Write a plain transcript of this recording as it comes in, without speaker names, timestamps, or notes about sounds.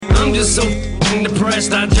I'm just so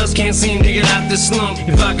depressed, I just can't seem to get out this slump.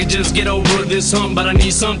 If I could just get over this hump, but I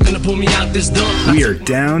need something to pull me out this dump. We are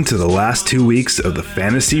down to the last 2 weeks of the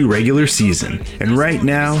fantasy regular season, and right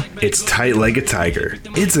now, it's tight like a tiger.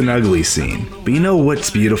 It's an ugly scene, but you know what's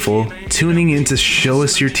beautiful? Tuning in to Show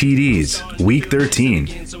Us Your TDs, Week 13.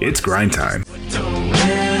 It's grind time. Don't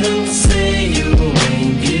let 'em say you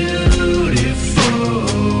ain't beautiful.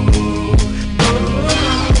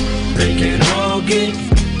 They can all get,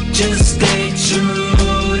 just stay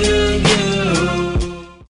true to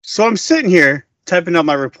you. So I'm sitting here typing up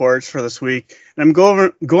my reports for this week, and I'm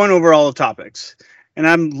going over all the topics. And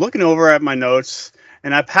I'm looking over at my notes,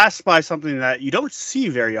 and I passed by something that you don't see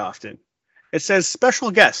very often. It says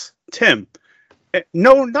special guest, Tim.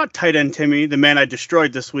 No, not tight end Timmy, the man I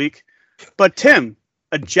destroyed this week, but Tim,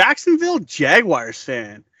 a Jacksonville Jaguars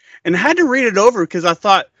fan. And I had to read it over because I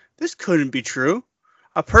thought, this couldn't be true.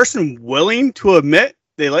 A person willing to admit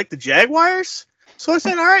they like the Jaguars? So I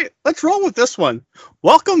said, all right, let's roll with this one.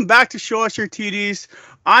 Welcome back to Show Us Your TDs.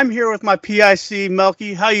 I'm here with my PIC,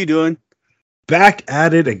 Melky. How you doing? Back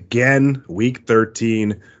at it again, Week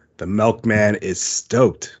 13. The Milkman is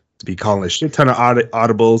stoked to be calling a shit ton of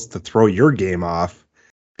audibles to throw your game off.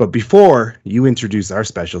 But before you introduce our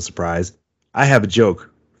special surprise, I have a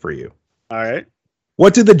joke for you. All right.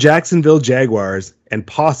 What do the Jacksonville Jaguars and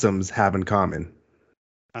Possums have in common?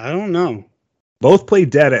 I don't know. Both play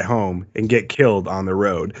dead at home and get killed on the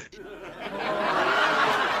road.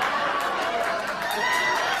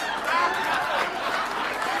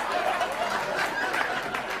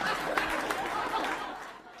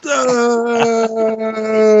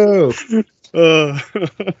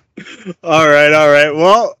 All right.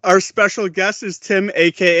 Well, our special guest is Tim,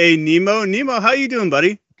 a.k.a. Nemo. Nemo, how you doing,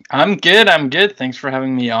 buddy? I'm good. Thanks for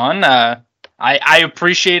having me on. I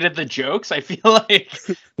appreciated the jokes. I feel like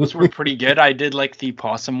those were pretty good. I did like the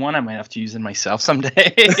possum one. I might have to use it myself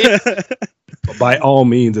someday. By all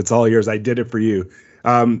means, it's all yours. I did it for you.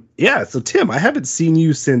 So Tim, I haven't seen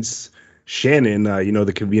you since Shannon,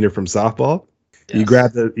 the convener from softball. Yes.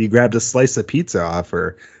 You grabbed a slice of pizza off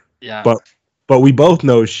her. Yeah. But we both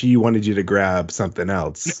know she wanted you to grab something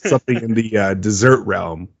else, something in the dessert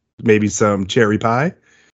realm, maybe some cherry pie.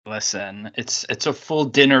 Listen, it's a full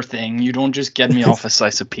dinner thing. You don't just get me off a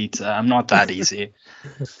slice of pizza. I'm not that easy.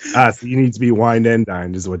 So you need to be wined and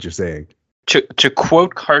dined, is what you're saying. To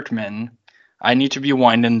quote Cartman, I need to be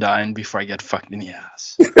wined and dined before I get fucked in the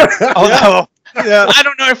ass. Although, I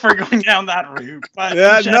don't know if we're going down that route. But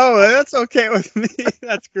no, that's okay with me.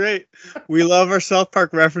 That's great. We love our South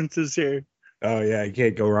Park references here. Oh, yeah, you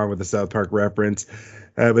can't go wrong with the South Park reference.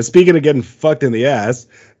 But speaking of getting fucked in the ass,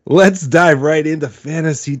 let's dive right into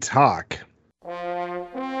fantasy talk.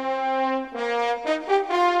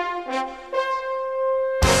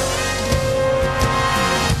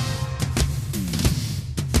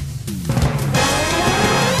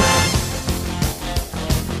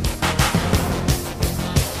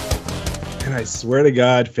 And I swear to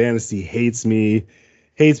God, fantasy hates me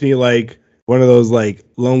like one of those like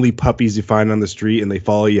lonely puppies you find on the street and they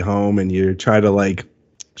follow you home and you try to like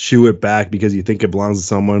shoo it back because you think it belongs to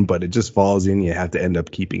someone, but it just falls in. You have to end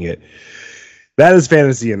up keeping it. That is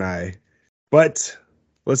fantasy and I. But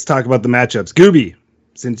let's talk about the matchups. Gooby,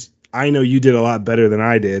 since I know you did a lot better than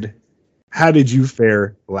I did, how did you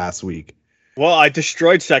fare last week? Well, I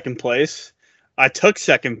destroyed second place. I took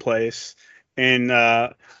second place in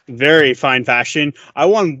very fine fashion. I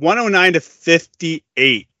won 109 to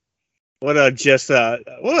 58. What a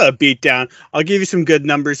beatdown. I'll give you some good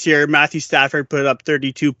numbers here. Matthew Stafford put up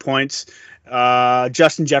 32 points.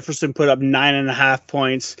 Justin Jefferson put up 9.5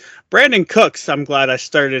 points. Brandon Cooks, I'm glad I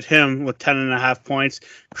started him with 10.5 points.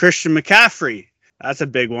 Christian McCaffrey, that's a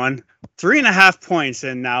big one. 3.5 points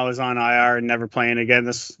and now is on IR and never playing again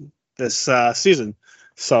this season.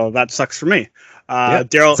 So that sucks for me.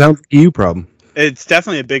 Daryl sounds like you problem. It's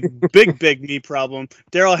definitely a big me problem.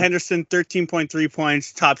 Darrell Henderson, 13.3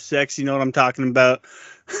 points, top 6. You know what I'm talking about.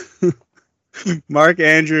 Mark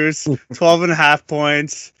Andrews, 12.5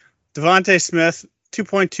 points. Devontae Smith,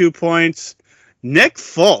 2.2 points. Nick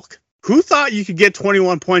Folk. Who thought you could get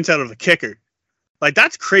 21 points out of a kicker? Like,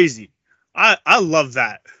 that's crazy. I love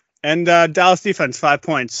that. And Dallas defense, 5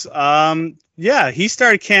 points. He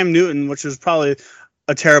started Cam Newton, which was probably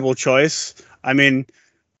a terrible choice. I mean,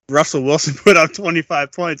 Russell Wilson put up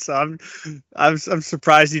 25 points, so I'm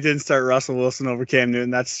surprised he didn't start Russell Wilson over Cam Newton.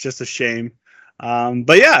 That's just a shame.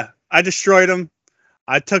 But yeah, I destroyed him.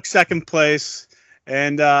 I took second place,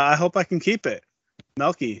 and I hope I can keep it.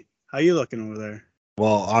 Melky, how you looking over there?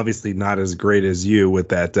 Well, obviously not as great as you with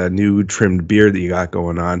that new trimmed beard that you got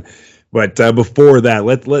going on. But before that,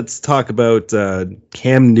 let's talk about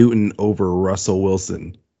Cam Newton over Russell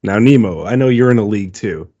Wilson. Now, Nemo, I know you're in a league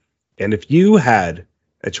too. And if you had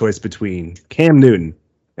a choice between Cam Newton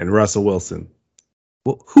and Russell Wilson,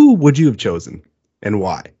 well, who would you have chosen and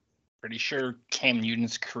why? Pretty sure Cam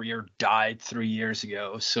Newton's career died 3 years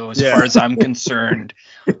ago. So as far as I'm concerned,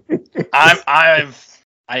 I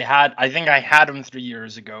think I had him 3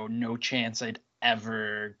 years ago. No chance I'd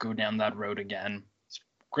ever go down that road again. He's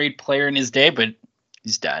a great player in his day, but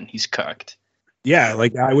he's done. He's cooked. Yeah,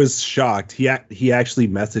 like I was shocked. He actually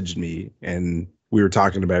messaged me and we were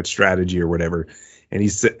talking about strategy or whatever. And I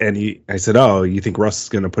said, "Oh, you think Russ is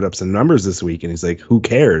going to put up some numbers this week?" And he's like, "Who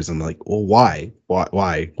cares?" I'm like, "Well, why?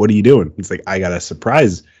 Why? What are you doing?" He's like, "I got a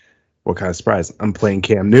surprise." What kind of surprise? I'm playing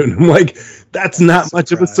Cam Newton. I'm like, that's not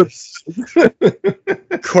much of a surprise.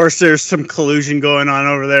 Of course, there's some collusion going on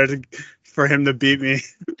over there for him to beat me.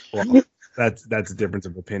 Well, that's a difference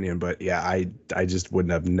of opinion, but yeah, I just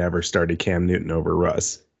wouldn't have never started Cam Newton over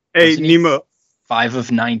Russ. Hey, Nemo. 5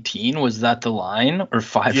 of 19, was that the line? Or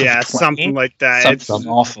 5 of 20? Yeah, something like that.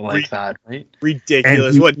 Something awful like that, right?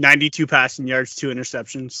 Ridiculous. 92 passing yards, 2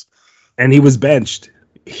 interceptions. And he was benched.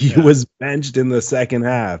 He was benched in the second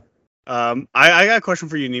half. I got a question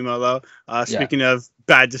for you, Nemo, though. Speaking of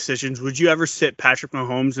bad decisions, would you ever sit Patrick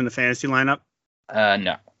Mahomes in the fantasy lineup?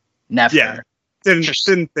 No. Never. Yeah.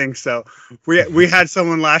 Didn't think so. We had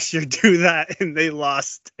someone last year do that, and they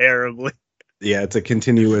lost terribly. Yeah, it's a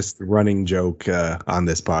continuous running joke on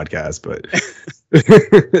this podcast, but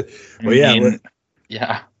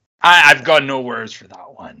I've got no words for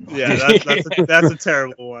that one. Yeah, that's a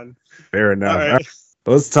terrible one. Fair enough. All right.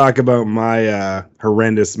 Let's talk about my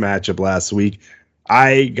horrendous matchup last week.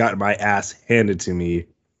 I got my ass handed to me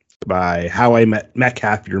by How I Met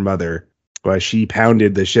Metcalf, Your Mother, but she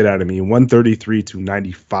pounded the shit out of me,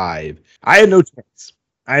 133-95. I had no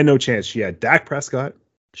chance. She had Dak Prescott.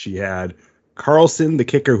 She had Carlson, the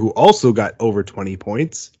kicker, who also got over 20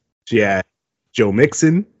 points. She had Joe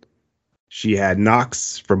Mixon. She had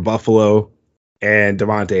Knox from Buffalo and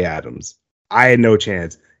Devontae Adams. I had no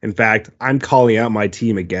chance. In fact, I'm calling out my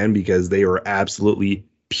team again because they were absolutely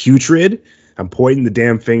putrid. I'm pointing the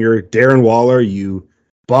damn finger. Darren Waller, you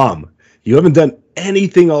bum. You haven't done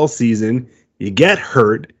anything all season. You get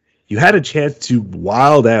hurt. You had a chance to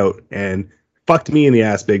wild out and fucked me in the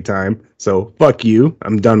ass big time. So fuck you.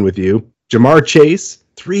 I'm done with you. Jamar Chase,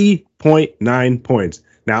 3.9 points.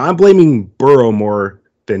 Now, I'm blaming Burrow more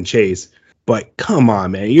than Chase, but come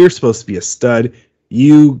on, man. You're supposed to be a stud.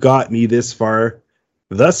 You got me thus far,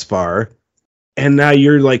 and now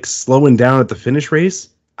you're like slowing down at the finish race?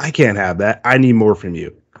 I can't have that. I need more from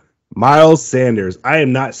you. Miles Sanders, I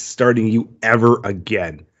am not starting you ever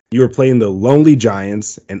again. You are playing the Lonely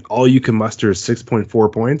Giants, and all you can muster is 6.4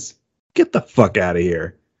 points? Get the fuck out of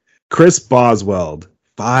here. Chris Boswell,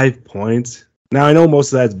 5 points. Now, I know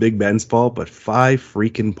most of that's Big Ben's fault, but 5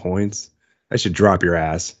 freaking points? I should drop your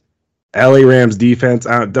ass. LA Rams defense,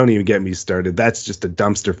 don't even get me started. That's just a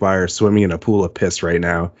dumpster fire swimming in a pool of piss right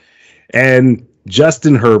now. And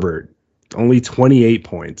Justin Herbert, only 28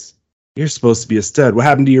 points. You're supposed to be a stud. What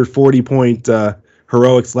happened to your 40-point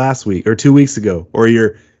heroics last week or 2 weeks ago? Or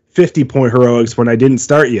your 50-point heroics when I didn't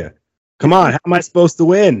start you? Come on, how am I supposed to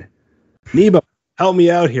win? Nebo, help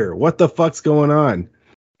me out here. What the fuck's going on?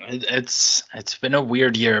 It's been a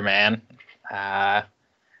weird year, man. I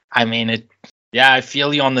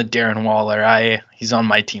feel you on the Darren Waller. He's on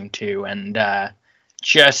my team too, and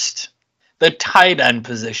just the tight end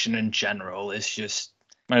position in general is just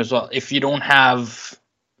might as well. If you don't have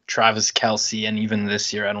Travis Kelce, and even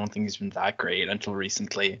this year, I don't think he's been that great until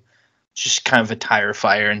recently. It's just kind of a tire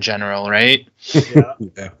fire in general, right?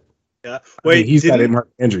 Yeah. Wait, he's got Mark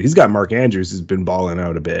Andrews. He's got Mark Andrews who's been balling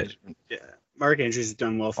out a bit. Yeah, Mark Andrews has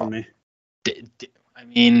done well for me.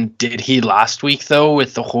 Did he last week though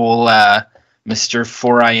with the whole Mr.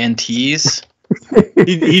 4 INTs?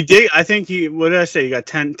 he did. I think what did I say? He got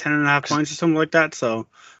 10 and a half points or something like that. So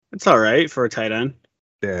it's all right for a tight end.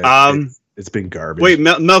 Yeah, it's been garbage. Wait,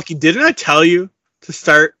 Melky, didn't I tell you to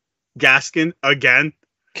start Gaskin again?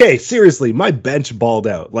 Okay, seriously, my bench balled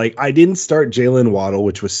out. Like, I didn't start Jalen Waddle,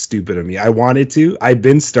 which was stupid of me. I wanted to. I've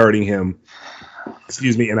been starting him.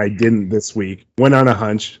 And I didn't this week. Went on a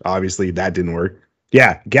hunch. Obviously, that didn't work.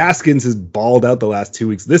 Yeah, Gaskins has balled out the last 2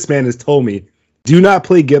 weeks. This man has told me, do not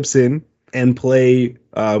play Gibson and play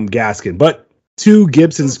Gaskin. But to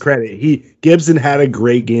Gibson's credit, Gibson had a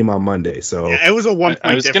great game on Monday. So yeah, it was a 1 point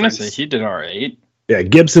I was going to difference. say he did all right. Yeah,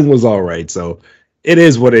 Gibson was all right. So it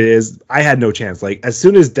is what it is. I had no chance. Like, as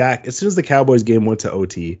soon as the Cowboys game went to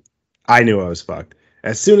OT, I knew I was fucked.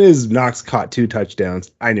 As soon as Knox caught 2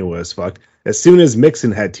 touchdowns, I knew I was fucked. As soon as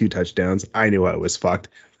Mixon had 2 touchdowns, I knew I was fucked.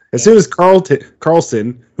 As soon as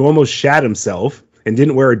Carlson, who almost shat himself and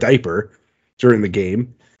didn't wear a diaper during the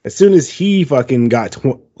game, as soon as he fucking got,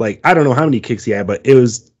 I don't know how many kicks he had, but it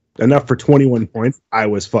was enough for 21 points, I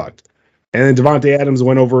was fucked. And then Devontae Adams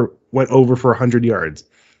went over for 100 yards.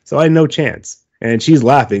 So I had no chance. And she's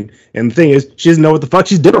laughing. And the thing is, she doesn't know what the fuck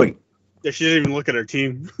she's doing. Yeah, she didn't even look at her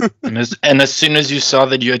team. and as soon as you saw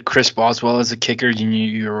that you had Chris Boswell as a kicker, you knew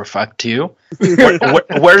you were fucked too.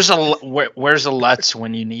 Where's a Lutz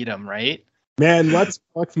when you need him, right? Man, Lutz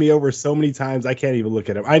fucked me over so many times, I can't even look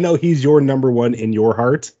at him. I know he's your number one in your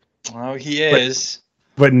heart. Oh, he is.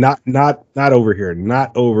 But not over here.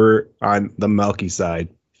 Not over on the Melky side.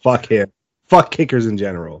 Fuck him. Fuck kickers in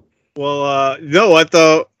general. Well, you know what,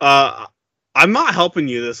 though? I'm not helping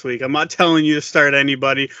you this week. I'm not telling you to start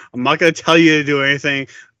anybody. I'm not going to tell you to do anything.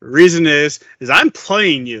 The reason is I'm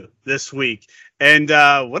playing you this week. And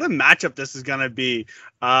what a matchup this is going to be.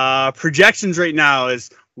 Projections right now is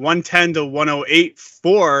 110 to 108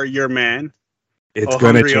 for your man. It's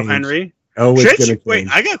going to change. Henry. Oh, it's going to change. Wait,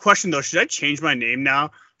 I got a question, though. Should I change my name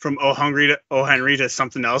now from Henry to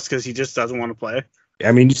something else because he just doesn't want to play?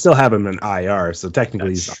 I mean, you still have him in IR, so technically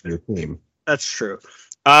he's on your team. That's true.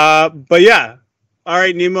 But yeah. All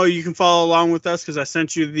right, Nemo, you can follow along with us because I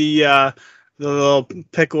sent you the little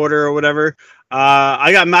pick order or whatever.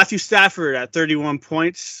 I got Matthew Stafford at 31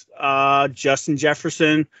 points. Justin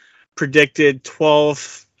Jefferson predicted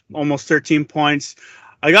 12, almost 13 points.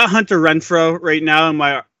 I got Hunter Renfrow right now in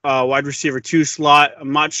my wide receiver 2 slot.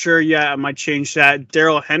 I'm not sure yet. I might change that.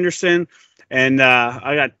 Darrell Henderson. And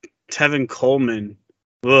I got Tevin Coleman.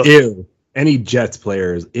 Ugh. Ew. Any Jets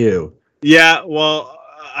players. Ew. Yeah, well,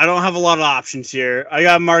 I don't have a lot of options here. I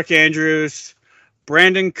got Mark Andrews,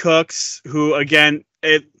 Brandon Cooks, who, again,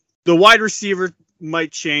 the wide receiver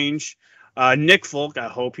might change. Nick Folk, I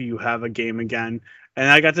hope you have a game again.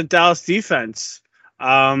 And I got the Dallas defense.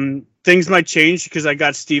 Things might change because I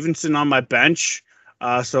got Stevenson on my bench.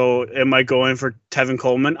 So it might go in for Tevin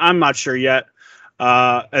Coleman. I'm not sure yet.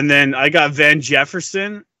 And then I got Van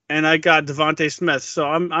Jefferson and I got Devontae Smith. So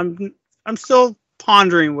I'm still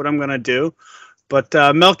pondering what I'm going to do. But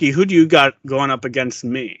Melky, who do you got going up against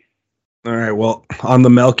me? All right. Well, on the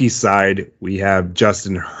Melky side, we have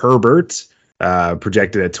Justin Herbert,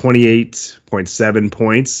 projected at 28.7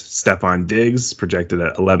 points. Stephon Diggs projected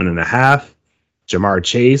at 11.5. Jamar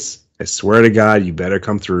Chase, I swear to God, you better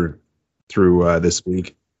come through this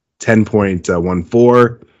week.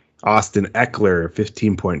 10.14. Austin Eckler,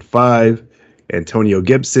 15.5. Antonio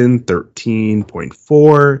Gibson,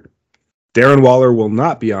 13.4. Darren Waller will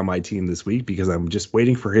not be on my team this week because I'm just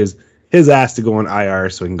waiting for his ass to go on IR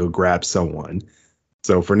so I can go grab someone.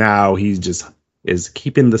 So for now, he just is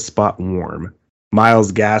keeping the spot warm.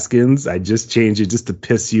 Myles Gaskins, I just changed it just to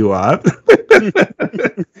piss you off. At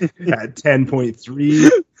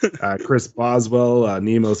 10.3. Chris Boswell,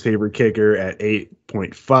 Nemo's favorite kicker, at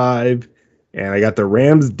 8.5. And I got the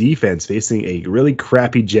Rams defense facing a really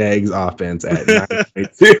crappy Jags offense at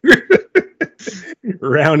 9.2.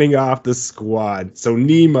 Rounding off the squad. So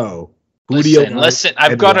Nemo, Listen,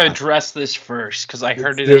 I've got to address this first because I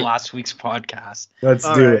heard it in last week's podcast. Let's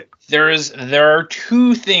do it. There are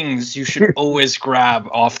 2 things you should always grab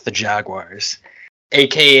off the Jaguars,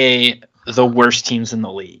 aka the worst teams in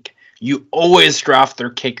the league. You always draft their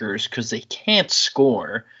kickers because they can't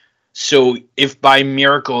score. So if by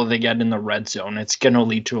miracle they get in the red zone, it's going to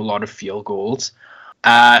lead to a lot of field goals.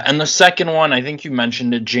 And the second one, I think you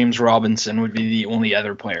mentioned it, James Robinson would be the only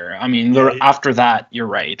other player. I mean, after that, you're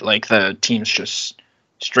right. Like, the team's just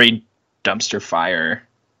straight dumpster fire.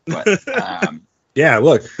 But yeah,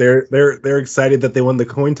 look, they're excited that they won the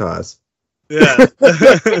coin toss. Yeah.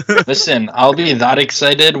 Listen, I'll be that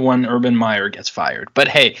excited when Urban Meyer gets fired. But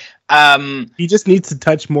hey, he just needs to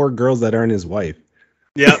touch more girls that aren't his wife.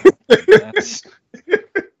 Yep.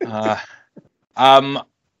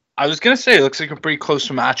 I was going to say, it looks like a pretty close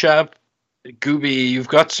matchup. Gooby, you've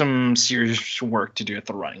got some serious work to do at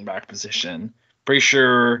the running back position. Pretty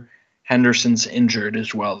sure Henderson's injured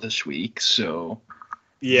as well this week, so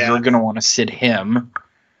you're going to want to sit him.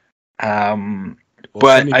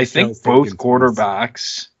 But I think both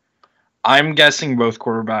quarterbacks, I'm guessing both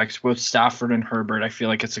quarterbacks, both Stafford and Herbert, I feel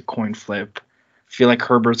like it's a coin flip. I feel like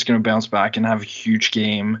Herbert's going to bounce back and have a huge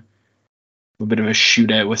game. A bit of a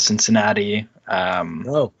shootout with Cincinnati.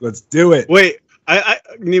 Let's do it. Wait,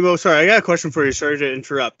 Nemo, sorry, I got a question for you. Sorry to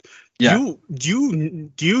interrupt. Yeah.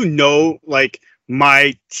 Do you know, like,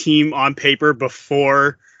 my team on paper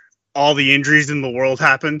before all the injuries in the world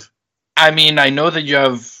happened? I mean, I know that you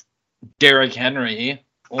have Derrick Henry.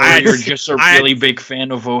 Or you're just a really big fan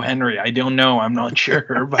of O. Henry. I don't know. I'm not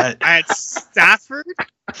sure, but I had Stafford,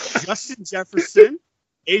 Justin Jefferson,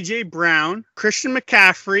 AJ Brown, Christian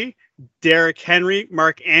McCaffrey, Derrick Henry,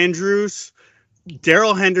 Mark Andrews,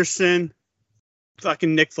 Darrell Henderson,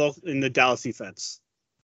 fucking Nick Folk in the Dallas defense.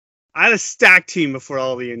 I had a stacked team before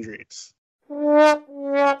all the injuries.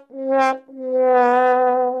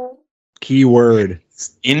 Keyword.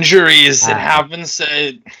 injuries. It happens.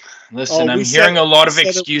 Listen, I'm hearing a lot of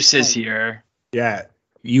excuses here. Yeah,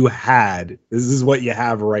 you had. This is what you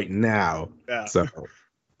have right now. Yeah. So,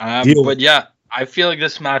 but yeah, I feel like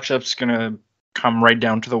this matchup's gonna come right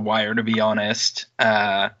down to the wire. To be honest,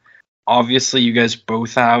 obviously you guys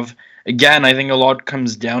both have. Again, I think a lot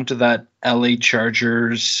comes down to that LA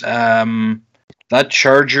Chargers. That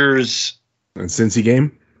Chargers and Cincy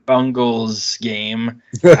game, Bungles game.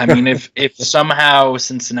 I mean, if somehow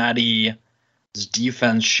Cincinnati's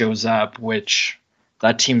defense shows up, which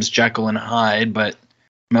that team's Jekyll and Hyde, but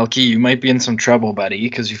Melky, you might be in some trouble, buddy,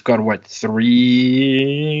 because you've got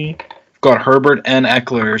three? You've got Herbert and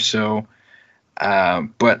Eckler, so.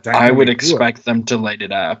 But I would expect them to light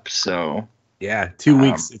it up. So yeah, 2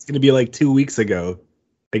 weeks. It's going to be like 2 weeks ago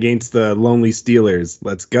against the lonely Steelers.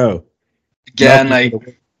 Let's go. Again,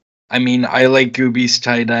 I mean, I like Gooby's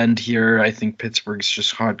tight end here. I think Pittsburgh's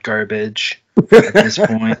just hot garbage at this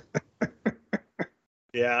point.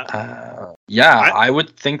 Yeah. I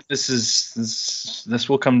would think this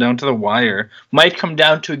will come down to the wire. Might come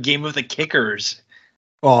down to a game of the kickers.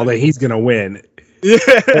 Oh, that he's going to win.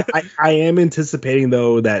 I am anticipating,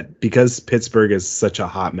 though, that because Pittsburgh is such a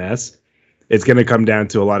hot mess, it's going to come down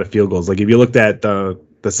to a lot of field goals. Like if you looked at the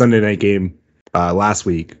Sunday night game last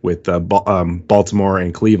week with Baltimore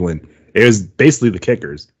and Cleveland, it was basically the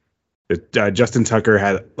kickers. Justin Tucker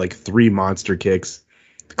had like 3 monster kicks.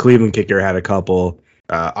 The Cleveland kicker had a couple.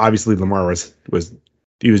 Obviously, Lamar was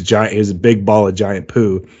giant. He was a big ball of giant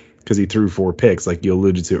poo because he threw 4 picks, like you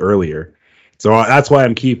alluded to earlier. So that's why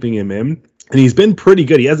I'm keeping him in. And he's been pretty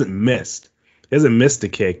good. He hasn't missed. He hasn't missed a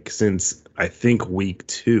kick since, I think, week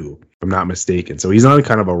 2, if I'm not mistaken. So he's on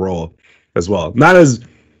kind of a roll as well.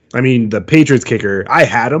 The Patriots kicker, I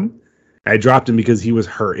had him. I dropped him because he was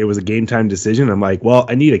hurt. It was a game time decision. I'm like, well,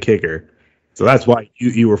 I need a kicker. So that's why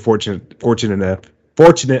you were fortunate enough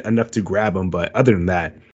to grab him. But other than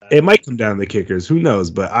that, it might come down to the kickers. Who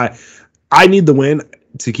knows? But I need the win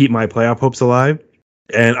to keep my playoff hopes alive.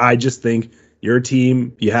 And I just think your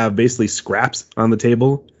team, you have basically scraps on the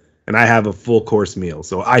table, and I have a full course meal.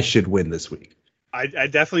 So I should win this week. I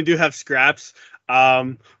definitely do have scraps.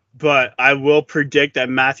 But I will predict that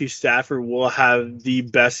Matthew Stafford will have the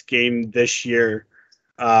best game this year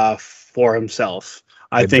for himself.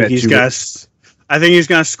 I think he's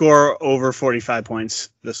gonna score over 45 points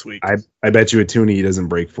this week. I bet you a toonie he doesn't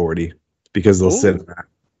break 40 because they'll sit him.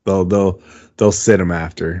 They'll sit him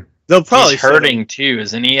after. They'll probably he's hurting too,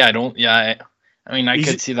 isn't he? I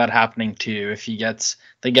could see that happening too if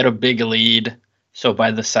they get a big lead. So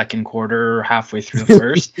by the second quarter, halfway through the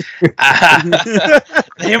first,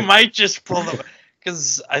 they might just pull them.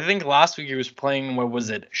 Because I think last week he was playing, what was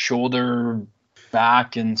it, shoulder,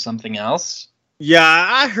 back, and something else? Yeah,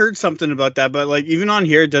 I heard something about that. But like even on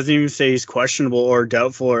here, it doesn't even say he's questionable or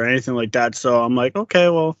doubtful or anything like that. So I'm like, okay,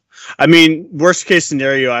 well, I mean, worst case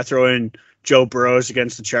scenario, I throw in Joe Burrows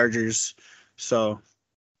against the Chargers. So,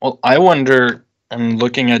 well, I wonder. I'm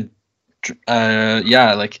looking at,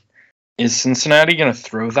 is Cincinnati going to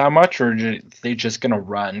throw that much, or are they just going to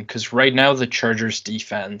run? Because right now the Chargers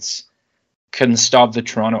defense couldn't stop the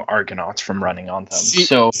Toronto Argonauts from running on them.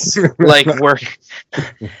 So, you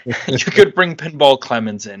could bring Pinball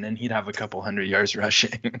Clemens in, and he'd have a couple hundred yards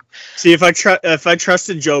rushing. See, if I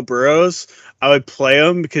trusted Joe Burrows, I would play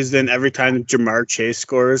him because then every time Jamar Chase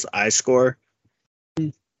scores, I score.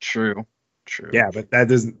 True. Yeah, but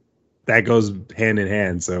that goes hand in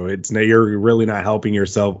hand. So you're really not helping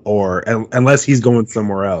yourself, or unless he's going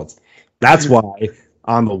somewhere else. That's why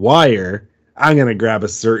on the wire, I'm going to grab a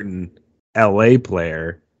certain LA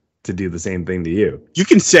player to do the same thing to you. You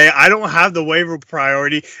can say I don't have the waiver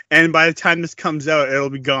priority, and by the time this comes out, it'll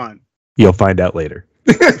be gone. You'll find out later.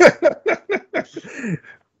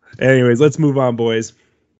 Anyways, let's move on, boys.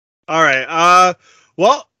 All right.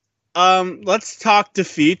 Let's talk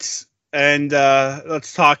defeats. And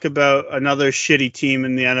let's talk about another shitty team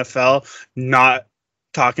in the NFL. Not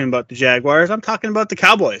talking about the Jaguars. I'm talking about the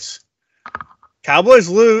Cowboys. Cowboys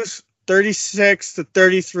lose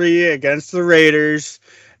 36-33 against the Raiders.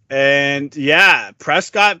 And yeah,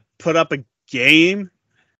 Prescott put up a game,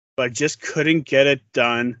 but just couldn't get it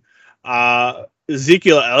done.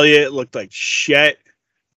 Ezekiel Elliott looked like shit.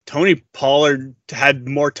 Tony Pollard had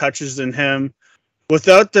more touches than him.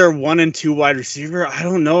 Without their 1 and 2 wide receiver, I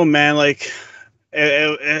don't know, man. Like,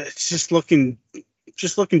 it's just looking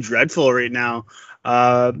dreadful right now.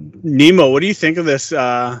 Nemo, what do you think of this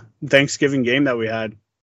Thanksgiving game that we had?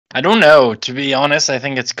 I don't know. To be honest, I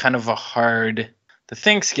think it's kind of a hard.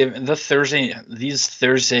 These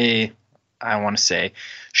Thursday, I want to say,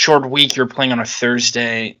 short week. You're playing on a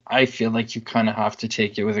Thursday. I feel like you kind of have to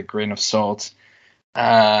take it with a grain of salt.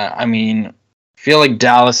 I mean, I feel like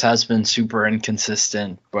Dallas has been super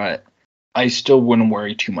inconsistent, but I still wouldn't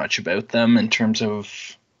worry too much about them in terms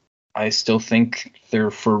of. I still think they're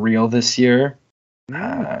for real this year.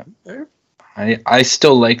 I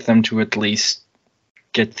still like them to at least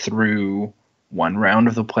get through one round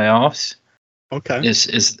of the playoffs. Okay,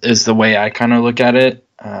 is the way I kind of look at it.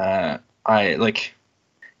 I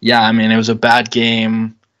mean, it was a bad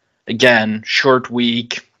game. Again, short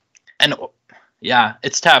week, and yeah,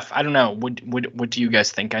 it's tough. I don't know. What do you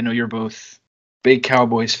guys think? I know you're both big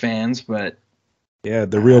Cowboys fans, but yeah,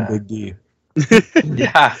 the real Big D.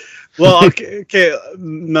 Yeah. Well, okay,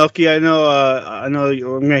 Melky, I know I'm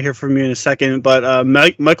gonna hear from you in a second, but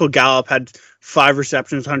Michael Gallup had 5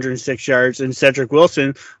 receptions, 106 yards, and Cedric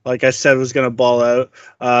Wilson, like I said, was gonna ball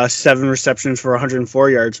out 7 receptions for 104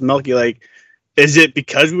 yards. Melky, like, is it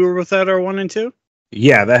because we were without our 1 and 2?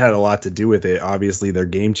 Yeah, that had a lot to do with it. Obviously, they're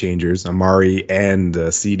game changers. Amari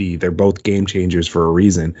and CD, they're both game changers for a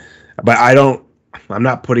reason. But I'm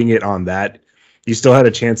not putting it on that. You still had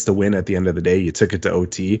a chance to win at the end of the day. You took it to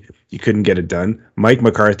OT. You couldn't get it done. Mike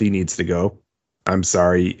McCarthy needs to go. I'm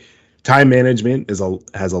sorry. Time management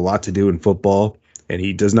has a lot to do in football, and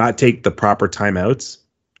he does not take the proper timeouts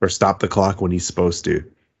or stop the clock when he's supposed to.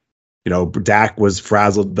 You know, Dak was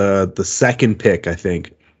frazzled the second pick, I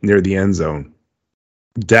think, near the end zone.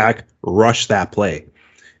 Dak rushed that play.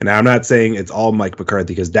 And I'm not saying it's all Mike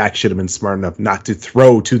McCarthy because Dak should have been smart enough not to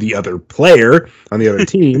throw to the other player on the other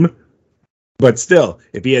team. But still,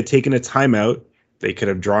 if he had taken a timeout, they could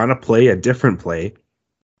have drawn a different play,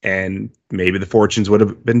 and maybe the fortunes would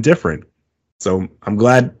have been different. So I'm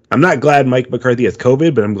not glad Mike McCarthy has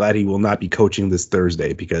COVID, but I'm glad he will not be coaching this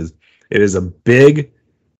Thursday because it is a big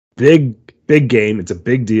game. It's a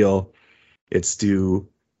big deal. It's to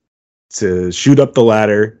shoot up the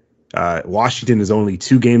ladder. Washington is only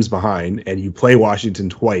 2 games behind, and you play Washington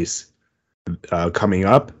twice coming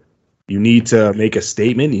up. You need to make a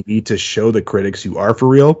statement. You need to show the critics you are for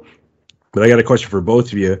real. But I got a question for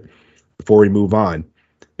both of you before we move on.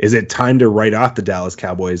 Is it time to write off the Dallas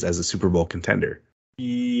Cowboys as a Super Bowl contender?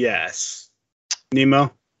 Yes.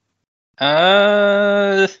 Nemo?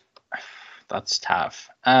 That's tough.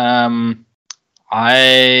 I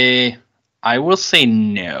will say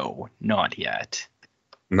no, not yet.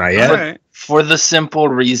 Not yet? Right. For the simple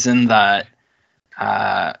reason that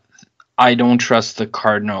I don't trust the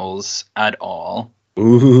Cardinals at all.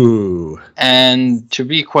 Ooh. And to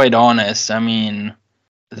be quite honest, I mean,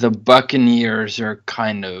 the Buccaneers are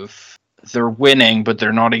they're winning, but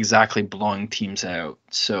they're not exactly blowing teams out.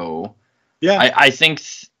 So Yeah. I think,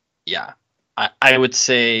 I would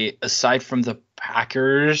say aside from the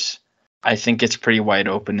Packers, I think it's pretty wide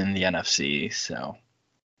open in the NFC. So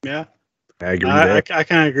Yeah. I agree. I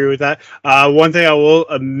kind of agree with that. One thing I will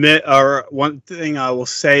admit, or one thing I will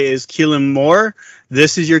say is Keelan Moore,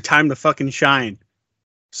 this is your time to fucking shine.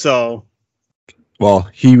 So. Well,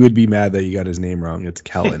 he would be mad that you got his name wrong. It's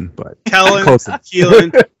Kellen, but Kellen, close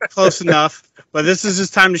Keelan, close enough. But this is his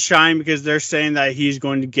time to shine because they're saying that he's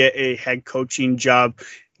going to get a head coaching job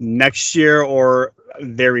next year or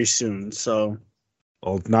very soon. So.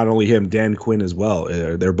 Well, not only him, Dan Quinn as well.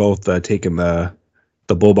 They're both taking the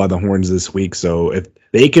bull by the horns this week. So if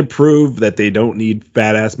they can prove that they don't need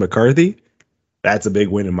fat ass McCarthy, that's a big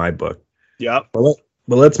win in my book. Yep. But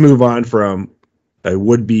let's move on from a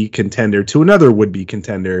would-be contender to another would-be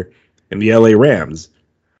contender in the LA Rams.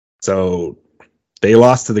 So they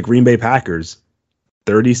lost to the Green Bay Packers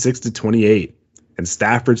 36-28, and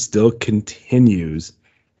Stafford still continues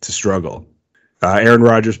to struggle. Aaron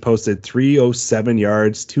Rodgers posted 307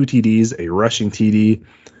 yards, 2 TDs, a rushing TD,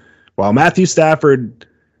 while Matthew Stafford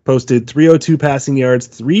posted 302 passing yards,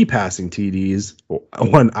 3 passing TDs,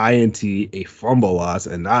 1 INT, a fumble loss,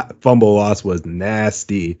 and that fumble loss was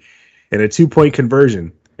nasty, and a 2-point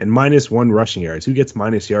conversion, and -1 rushing yards. Who gets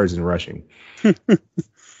minus yards in rushing?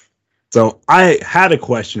 So I had a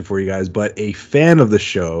question for you guys, but a fan of the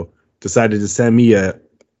show decided to send me a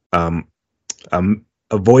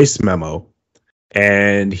voice memo,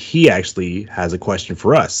 and he actually has a question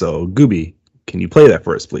for us. So Gooby, can you play that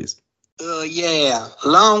for us, please? Yeah,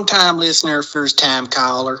 long-time listener, first-time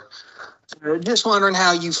caller. Just wondering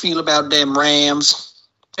how you feel about them Rams.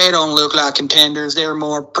 They don't look like contenders. They're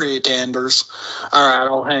more pretenders. All right,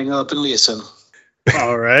 I'll hang up and listen.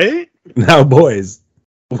 All right. Now, boys,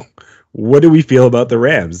 what do we feel about the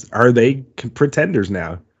Rams? Are they pretenders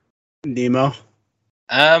now? Nemo.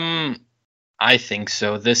 I think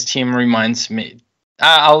so. This team reminds me.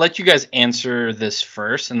 I'll let you guys answer this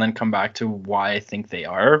first, and then come back to why I think they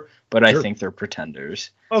are. But Sure. I think they're pretenders.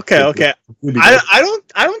 Okay. I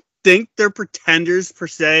don't think they're pretenders per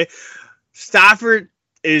se. Stafford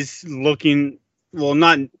is looking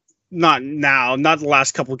not now, not the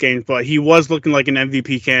last couple games, but he was looking like an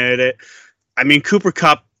MVP candidate. I mean, Cooper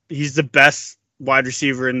Kupp, he's the best wide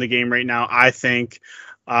receiver in the game right now, I think.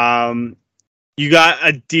 You got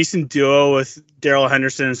a decent duo with Darrell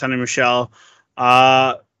Henderson and Sonny Michel.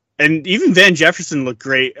 And even Van Jefferson looked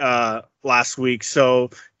great last week.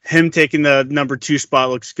 So him taking the number 2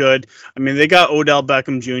 spot looks good. I mean, they got Odell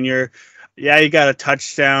Beckham Jr. Yeah, he got a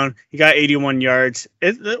touchdown. He got 81 yards.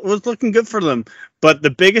 It was looking good for them. But the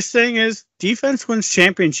biggest thing is defense wins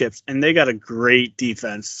championships, and they got a great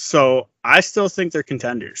defense. So I still think they're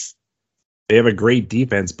contenders. They have a great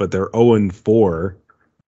defense, but they're 0-4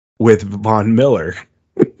 with Von Miller.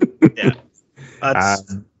 Yeah.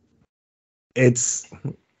 That's, It's,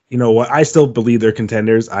 you know what? I still believe they're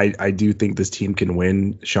contenders. I do think this team can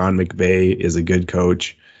win. Sean McVay is a good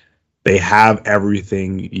coach. They have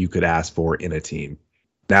everything you could ask for in a team.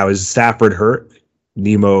 Now, is Stafford hurt?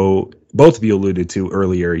 Nemo, both of you alluded to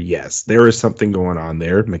earlier, yes. There is something going on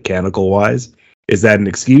there, mechanical-wise. Is that an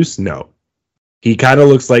excuse? No. He kind of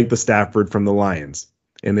looks like the Stafford from the Lions,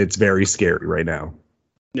 and it's very scary right now.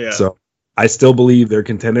 yeah. So I still believe they're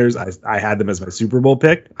contenders. I had them as my Super Bowl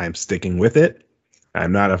pick. I'm sticking with it.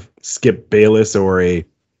 I'm not a Skip Bayless or a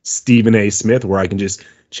Stephen A. Smith where I can just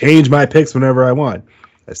change my picks whenever I want.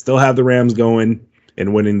 I still have the Rams going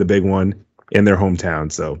and winning the big one in their hometown.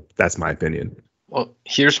 So that's my opinion. Well,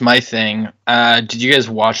 here's my thing. Did you guys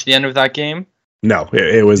watch the end of that game? No,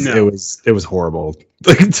 it was horrible.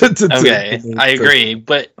 Okay, I agree.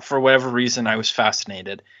 But for whatever reason, I was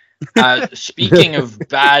fascinated. Speaking of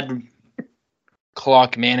bad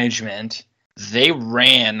clock management, they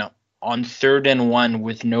ran on 3rd and 1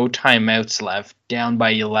 with no timeouts left, down by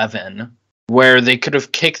 11, where they could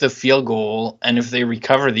have kicked the field goal, and if they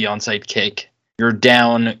recover the onside kick, you're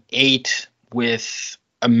down 8 with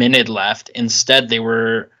a minute left. Instead,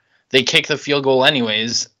 they kicked the field goal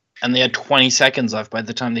anyways, and they had 20 seconds left by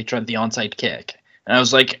the time they tried the onside kick. And I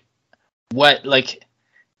was like, what? Like,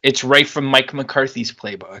 it's right from Mike McCarthy's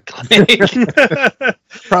playbook.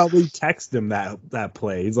 Probably text him that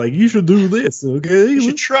play. He's like, you should do this, okay? You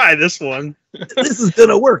should try this one. This is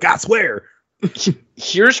gonna work, I swear.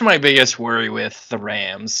 Here's my biggest worry with the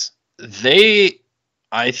Rams.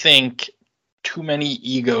 I think too many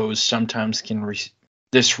egos sometimes can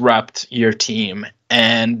disrupt your team.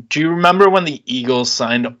 And do you remember when the Eagles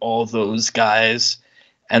signed all those guys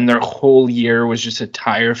and their whole year was just a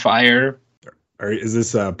tire fire? Or is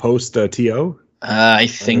this post TO? I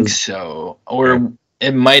think so. Or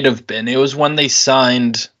it might have been. It was when they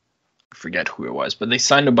signed, I forget who it was, but they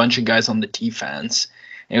signed a bunch of guys on the defense.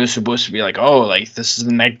 It was supposed to be like, oh, like this is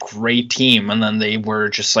the next great team, and then they were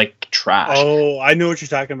just like trash. Oh, I know what you're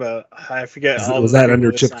talking about. I forget. Was that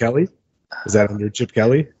under Chip Kelly? Is that under Chip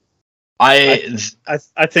Kelly? I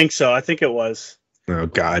think so. I think it was. Oh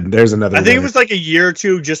God, there's another. I think it was like a year or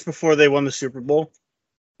two just before they won the Super Bowl.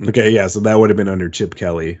 Okay, yeah, so that would have been under Chip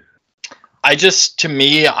Kelly. To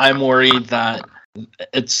me, I'm worried that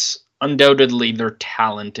it's undoubtedly they're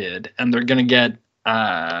talented and they're gonna get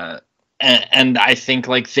and I think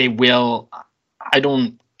like they will. I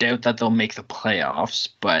don't doubt that they'll make the playoffs,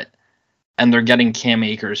 and they're getting Cam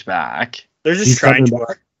Akers back. They're just trying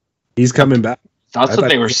to. He's coming back. That's what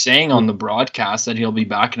they were saying on the broadcast, that he'll be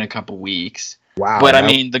back in a couple weeks. Wow. But I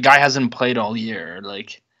mean, the guy hasn't played all year.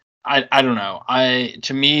 Like, I don't know. I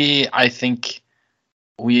think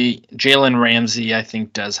Jalen Ramsey, I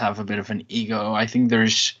think, does have a bit of an ego. I think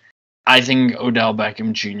Odell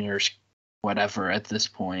Beckham Jr. is whatever at this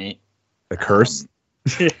point. A curse?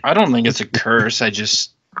 I don't think it's a curse.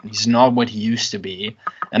 He's not what he used to be.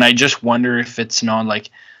 And I just wonder if it's not like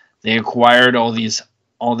they acquired all this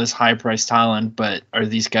high priced talent, but are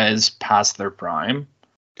these guys past their prime?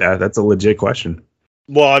 Yeah, that's a legit question.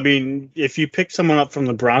 Well, I mean, if you pick someone up from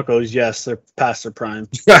the Broncos, yes, they're past their prime.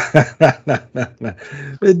 The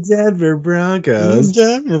Denver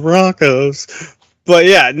Broncos. But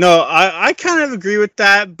yeah, no, I kind of agree with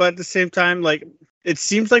that. But at the same time, like, it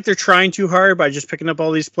seems like they're trying too hard by just picking up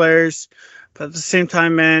all these players. But at the same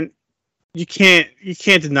time, man, you can't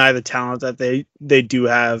deny the talent that they do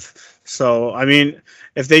have. So, I mean,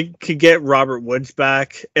 if they could get Robert Woods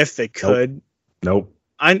back, if they could. Nope.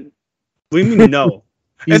 We mean no.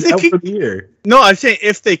 He's If out they for could, the year. no, I'm saying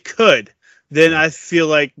if they could, then I feel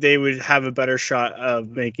like they would have a better shot of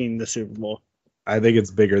making the Super Bowl. I think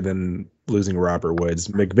it's bigger than losing Robert Woods.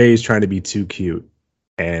 McVay's trying to be too cute,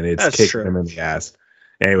 and it's That's kicking true. him in the ass.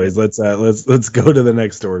 Anyways, let's go to the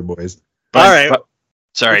next story, boys. All right.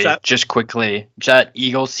 Sorry, What's that? just quickly. That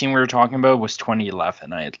Eagles team we were talking about was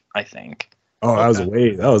 2011, I think. Oh, that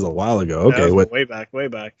was a while ago. That Okay, was way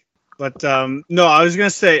back. But no, I was gonna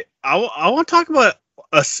say I want to talk about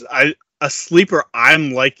a sleeper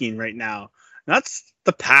I'm liking right now. And that's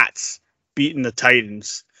the Pats beating the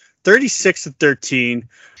Titans, 36-13.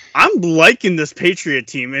 I'm liking this Patriot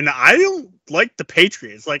team, and I don't like the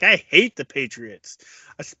Patriots. Like, I hate the Patriots,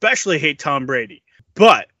 especially hate Tom Brady.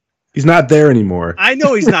 But he's not there anymore. I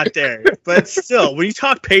know he's not there, but still, when you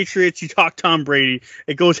talk Patriots, you talk Tom Brady.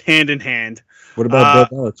 It goes hand in hand. What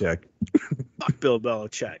about Bill Belichick? Fuck Bill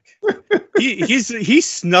Belichick. He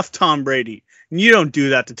snuffed Tom Brady. And you don't do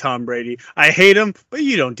that to Tom Brady. I hate him, but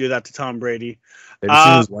you don't do that to Tom Brady. Have you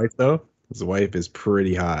seen his wife though? His wife is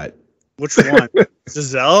pretty hot. Which one?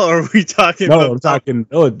 Giselle, or are we talking No, about? I'm talking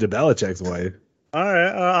Belichick's wife. All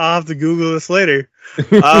right, I'll have to Google this later.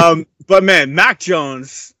 But man, Mac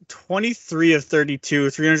Jones, 23 of 32,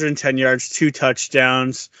 310 yards, 2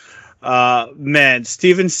 touchdowns. Man,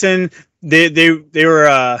 Stevenson, they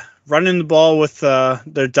were running the ball with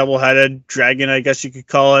their double-headed dragon, I guess you could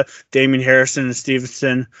call it, Damian Harrison and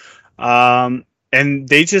Stevenson. And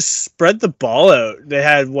they just spread the ball out. They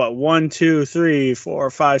had 1, 2, 3,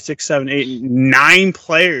 4, 5, 6, 7, 8, 9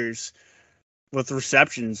 players with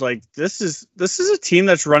receptions. Like, this is a team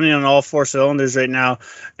that's running on all 4 cylinders right now,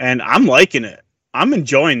 and I'm liking it. I'm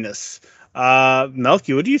enjoying this.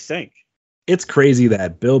 Melky, what do you think? It's crazy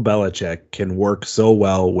that Bill Belichick can work so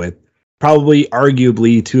well with probably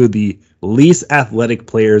arguably 2 of the least athletic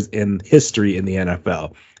players in history in the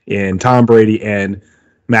NFL, in Tom Brady and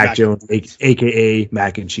Mac Jones, aka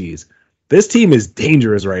Mac and Cheese. This team is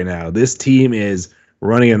dangerous right now. This team is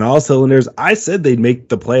running on all cylinders. I said they'd make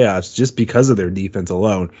the playoffs just because of their defense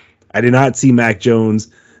alone. I did not see Mac Jones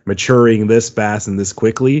maturing this fast and this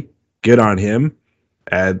quickly. Good on him.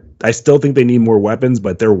 I still think they need more weapons,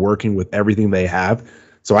 but they're working with everything they have.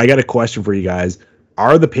 So I got a question for you guys.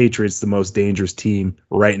 Are the Patriots the most dangerous team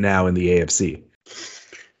right now in the AFC?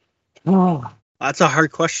 Oh, that's a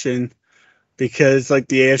hard question because like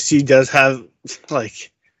the AFC does have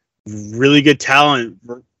like really good talent.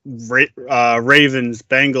 Ravens,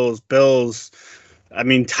 Bengals, Bills. I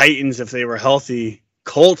mean, Titans if they were healthy.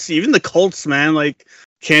 Colts, even the Colts, man, like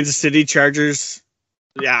Kansas City Chargers.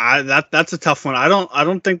 Yeah, that's a tough one. I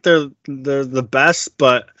don't think they're the best,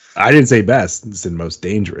 but I didn't say best. I said most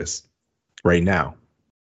dangerous right now.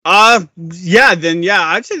 I'd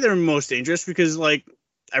say they're most dangerous because like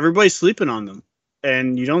everybody's sleeping on them,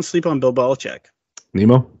 and you don't sleep on Bill Belichick.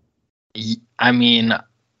 Nemo? I mean,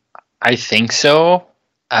 I think so.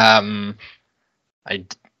 I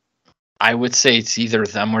would say it's either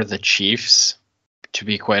them or the Chiefs, to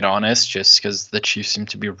be quite honest, just because the Chiefs seem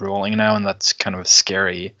to be rolling now, and that's kind of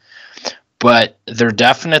scary. But they're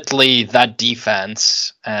definitely that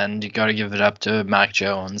defense, and you got to give it up to Mac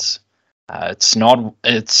Jones. It's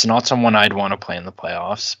not someone I'd want to play in the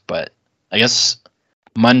playoffs, but I guess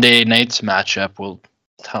Monday night's matchup will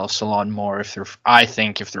tell us a lot more if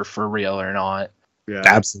they're for real or not. Yeah,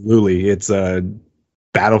 Absolutely. It's a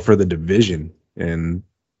battle for the division, and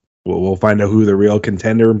we'll find out who the real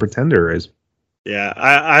contender and pretender is. yeah.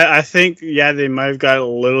 I think they might have got a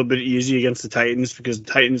little bit easy against the Titans because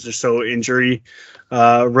the Titans are so injury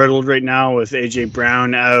riddled right now with AJ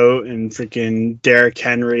Brown out and freaking Derrick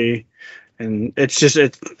Henry. And that's a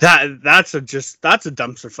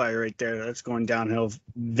dumpster fire right there. That's going downhill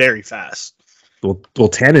very fast. Well,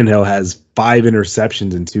 Tannehill has 5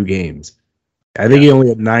 interceptions in 2 games. I think he only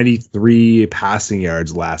had 93 passing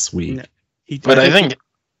yards last week. But I think...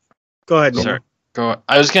 Go ahead. Sorry. Go.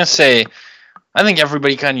 I was going to say, I think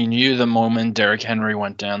everybody kind of knew the moment Derrick Henry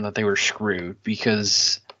went down that they were screwed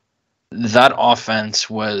because that offense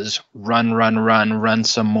was run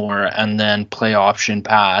some more, and then play option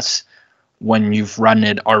pass when you've run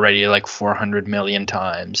it already like 400 million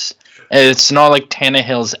times. And it's not like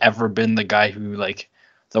Tannehill's ever been the guy who like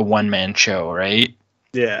the one-man show, right?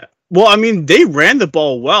 Yeah. Well, I mean, they ran the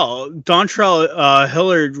ball well. Dontrell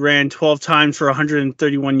Hillard ran 12 times for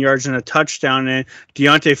 131 yards and a touchdown, and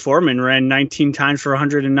Deontay Foreman ran 19 times for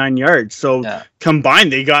 109 yards. So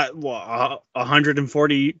combined, they got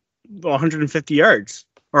 150 yards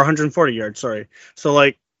or 140 yards. Sorry. So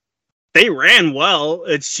like they ran well.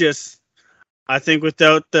 It's just I think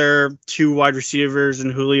without their 2 wide receivers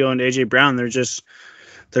and Julio and AJ Brown,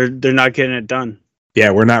 they're not getting it done.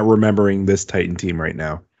 Yeah, we're not remembering this Titan team right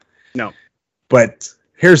now. No. But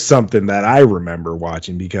here's something that I remember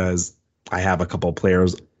watching because I have a couple of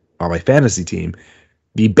players on my fantasy team.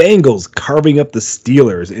 The Bengals carving up the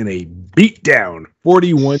Steelers in a beatdown,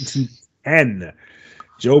 41-10.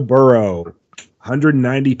 Joe Burrow,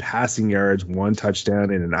 190 passing yards, 1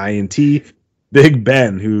 touchdown, and an INT. Big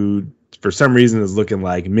Ben, who for some reason is looking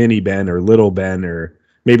like Mini Ben or Little Ben, or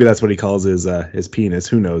maybe that's what he calls his penis.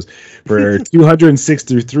 Who knows? For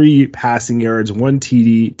 263 passing yards, 1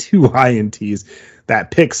 TD, 2 INTs.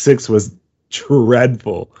 That pick six was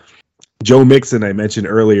dreadful. Joe Mixon, I mentioned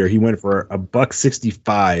earlier, he went for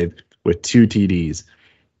 $165 with 2 TDs.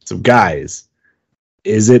 So, guys,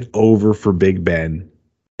 is it over for Big Ben?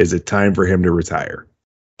 Is it time for him to retire?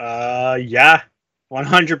 Yeah,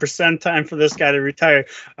 100% time for this guy to retire.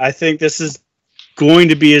 I think this is going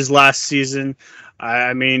to be his last season.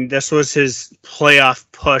 I mean, this was his playoff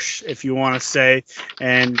push, if you want to say,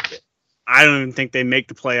 and I don't even think they make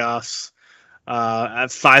the playoffs at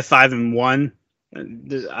 5-5-1.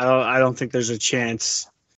 I don't think there's a chance.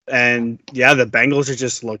 And yeah, the Bengals are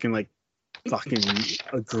just looking like fucking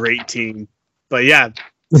a great team. But yeah,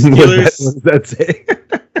 Steelers. What does that say?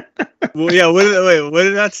 Well, yeah. What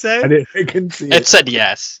did that say? I couldn't see It said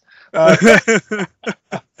yes.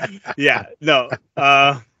 Yeah. No.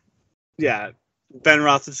 Yeah. Ben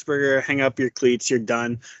Roethlisberger, hang up your cleats. You're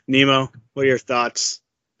done. Nemo, what are your thoughts?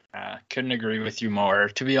 Couldn't agree with you more.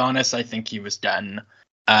 To be honest, I think he was done.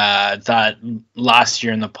 That last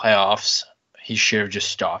year in the playoffs, he should have just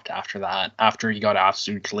stopped after that. After he got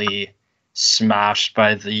absolutely smashed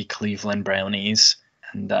by the Cleveland Brownies.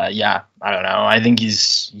 And yeah, I don't know. I think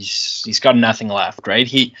he's got nothing left,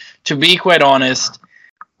 right? To be quite honest,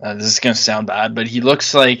 this is gonna sound bad, but he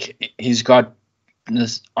looks like he's got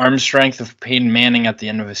this arm strength of Peyton Manning at the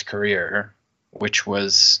end of his career, which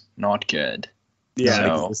was not good. Yeah,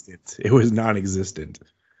 non-existent. It was non-existent.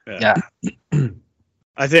 Yeah.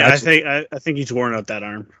 I think he's worn out that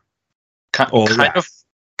arm.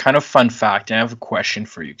 Kind of fun fact. I have a question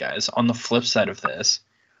for you guys. On the flip side of this,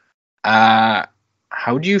 how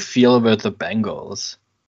do you feel about the Bengals?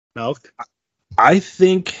 Milk? I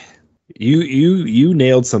think you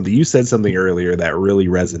nailed something. You said something earlier that really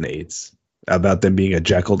resonates about them being a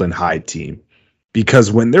Jekyll and Hyde team.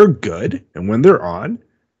 Because when they're good and when they're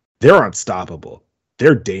unstoppable.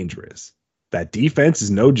 They're dangerous. That defense is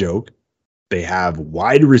no joke. They have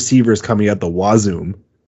wide receivers coming out the wazoo.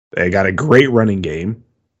 They got a great running game.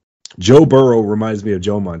 Joe Burrow reminds me of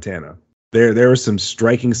Joe Montana. There are some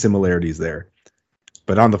striking similarities there.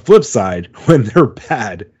 But on the flip side, when they're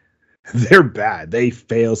bad, they're bad. They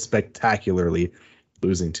fail spectacularly,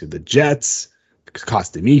 losing to the Jets,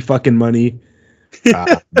 costing me fucking money.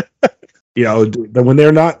 When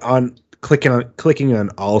they're not clicking on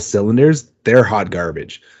all cylinders, they're hot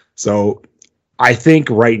garbage. So I think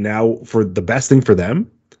right now, for the best thing for them,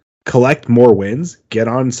 collect more wins, get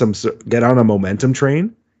on a momentum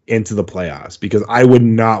train into the playoffs, because I would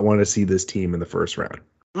not want to see this team in the first round.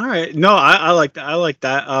 All right. No, I like that. I like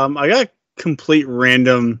that. I got a complete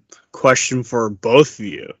random question for both of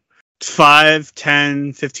you. 5,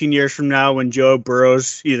 10, 15 years from now, when Joe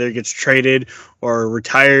Burrows either gets traded or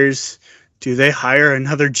retires, do they hire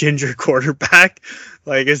another ginger quarterback?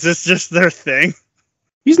 Like, is this just their thing?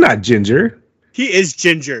 He's not ginger. He is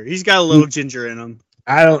ginger. He's got a little ginger in him.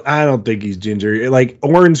 I don't think he's ginger. Like,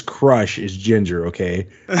 Orange Crush is ginger, okay?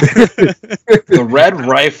 The Red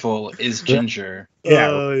Rifle is ginger. Yeah.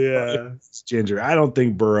 Oh, yeah. It's ginger. I don't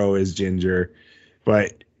think Burrow is ginger,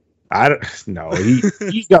 but I don't know.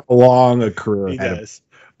 He's got a long career He ahead of him. does.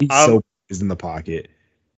 He's so in the pocket.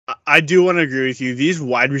 I do want to agree with you. These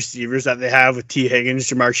wide receivers that they have with T. Higgins,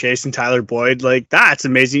 Jamar Chase, and Tyler Boyd, like, that's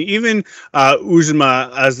amazing. Even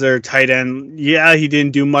Uzomah as their tight end, yeah, he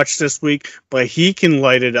didn't do much this week, but he can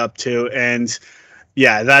light it up too. And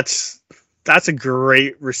yeah, that's a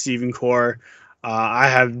great receiving core. I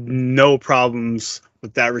have no problems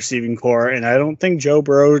with that receiving core, and I don't think Joe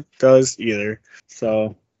Burrow does either.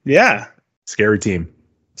 So yeah, Scary team.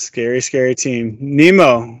 Scary team.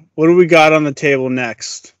 Nemo, what do we got on the table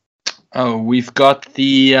next? Oh, we've got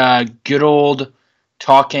the good old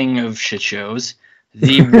talking of shit shows,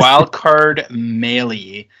 the wild card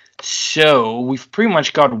melee. So we've pretty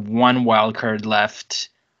much got one wild card left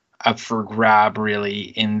up for grab, really,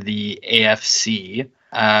 in the AFC.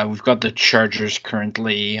 We've got the Chargers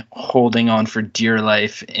currently holding on for dear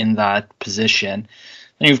life in that position.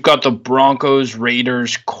 And you've got the Broncos,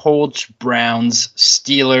 Raiders, Colts, Browns,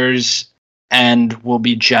 Steelers, and we'll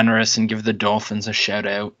be generous and give the Dolphins a shout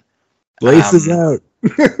out. Laces out.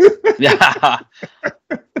 Yeah.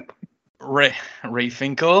 Ray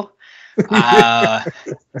Finkel.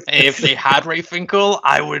 If they had Ray Finkel,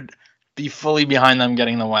 I would be fully behind them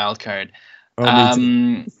getting the wild card.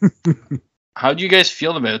 Me How do you guys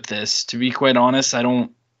feel about this? To be quite honest, I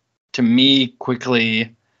don't. To me,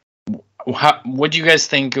 quickly, what do you guys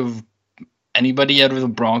think of anybody out of the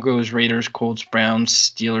Broncos, Raiders, Colts, Browns,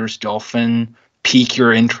 Steelers, Dolphin pique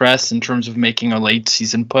your interest in terms of making a late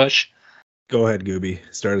season push? Go ahead, Gooby.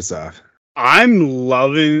 Start us off. I'm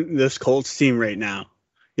loving this Colts team right now.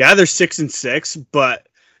 Yeah, they're 6-6, but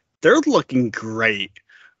they're looking great.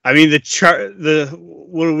 I mean,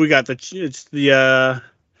 what do we got?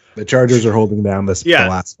 The Chargers are holding down the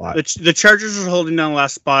last spot. The Chargers are holding down the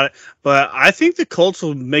last spot, but I think the Colts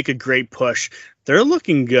will make a great push. They're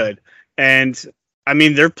looking good, and I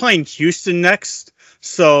mean they're playing Houston next,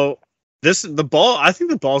 so I think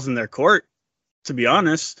the ball's in their court. To be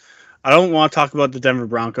honest, I don't want to talk about the Denver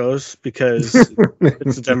Broncos because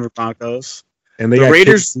it's the Denver Broncos. And the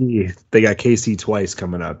Raiders. They got KC twice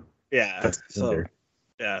coming up. Yeah,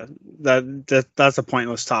 that's a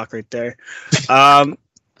pointless talk right there.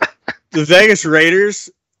 The Vegas Raiders,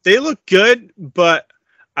 they look good, but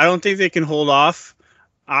I don't think they can hold off.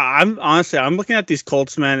 I'm looking at these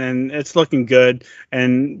Colts, man, and it's looking good.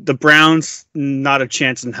 And the Browns, not a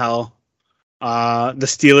chance in hell. The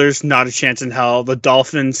Steelers, not a chance in hell. The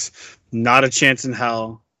Dolphins, not a chance in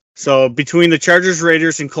hell. So between the Chargers,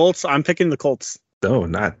 Raiders, and Colts, I'm picking the Colts. No,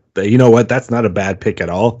 you know what? That's not a bad pick at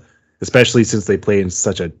all, especially since they play in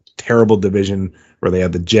such a terrible division where they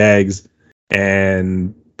have the Jags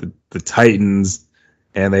and the Titans,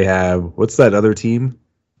 and they have, what's that other team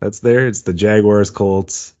that's there? It's the Jaguars,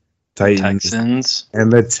 Colts, Texans,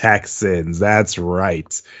 and the Texans. That's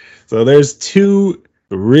right. So there's two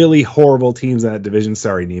really horrible teams in that division.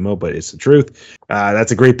 Sorry, Nemo, but it's the truth.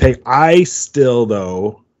 That's a great pick. I still,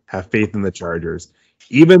 though, have faith in the Chargers.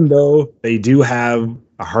 Even though they do have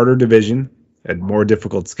a harder division and more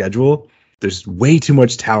difficult schedule, there's way too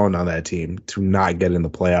much talent on that team to not get in the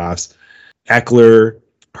playoffs. Eckler,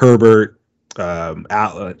 Herbert,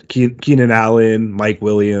 Keenan Allen, Mike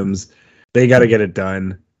Williams, they got to get it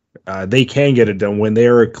done. They can get it done. When they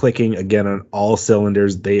are clicking again on all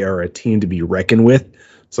cylinders, they are a team to be reckoned with.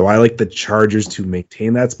 So I like the Chargers to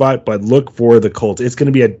maintain that spot, but look for the Colts. It's going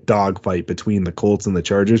to be a dogfight between the Colts and the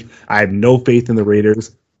Chargers. I have no faith in the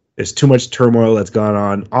Raiders. There's too much turmoil that's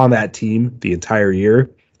gone on that team the entire year.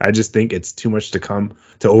 I just think it's too much to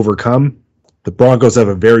overcome. The Broncos have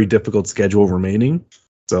a very difficult schedule remaining,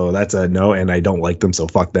 so that's a no, and I don't like them, so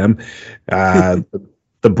fuck them. The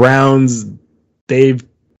Browns, they've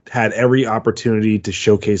had every opportunity to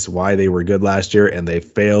showcase why they were good last year, and they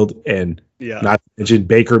failed, and not to mention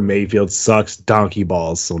Baker Mayfield sucks donkey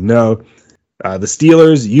balls, so no. The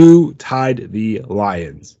Steelers, you tied the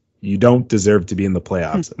Lions. You don't deserve to be in the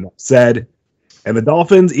playoffs, enough said. And the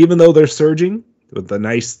Dolphins, even though they're surging with a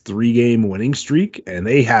nice 3-game winning streak, and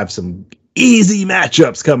they have some easy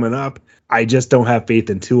matchups coming up, I just don't have faith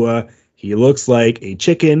in Tua. He looks like a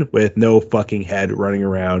chicken with no fucking head running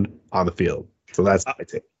around on the field. So that's my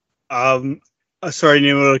take. Sorry,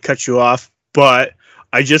 Nemo, to cut you off, but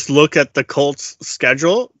I just look at the Colts'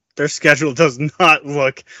 schedule. Their schedule does not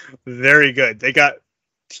look very good. They got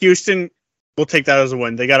Houston. We'll take that as a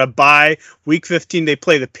win. They got a bye. Week 15, they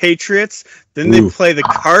play the Patriots. Then they play the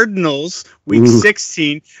Cardinals. Week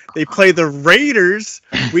 16, they play the Raiders.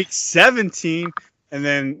 Week 17, and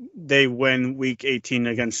then they win Week 18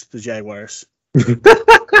 against the Jaguars.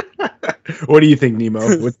 What do you think,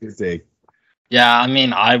 Nemo? What's your take? Yeah, I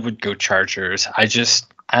mean, I would go Chargers.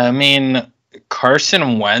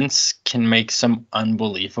 Carson Wentz can make some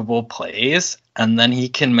unbelievable plays, and then he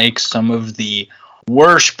can make some of the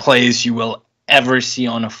worst plays you will ever see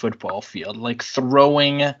on a football field, like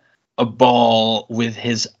throwing a ball with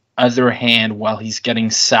his other hand while he's getting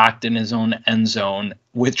sacked in his own end zone,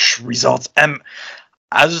 which results, and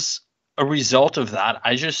as a result of that,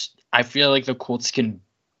 I feel like the Colts can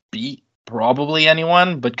beat probably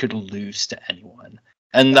anyone, but could lose to anyone.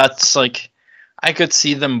 And that's like, I could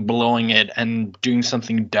see them blowing it and doing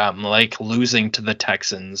something dumb, like losing to the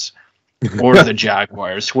Texans or the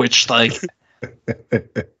Jaguars, which, like,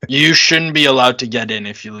 you shouldn't be allowed to get in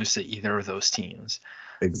if you lose to either of those teams.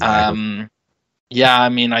 Exactly. I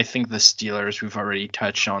mean, I think the Steelers, we've already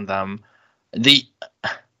touched on them. I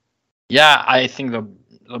think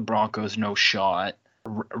the Broncos, no shot.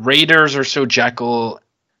 Raiders are so Jekyll.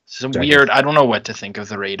 Weird. I don't know what to think of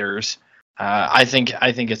the Raiders. I think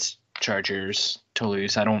it's Chargers to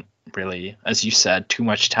lose. I don't really, as you said, too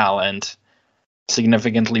much talent,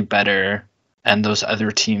 significantly better, and those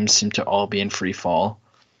other teams seem to all be in free fall.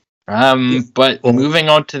 But moving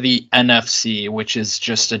on to the NFC, which is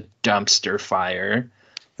just a dumpster fire.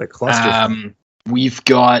 The cluster. We've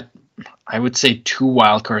got, I would say, 2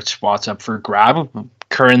 wildcard spots up for grab.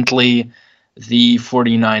 Currently, the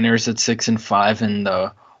 49ers at 6-5 and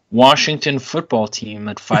the Washington football team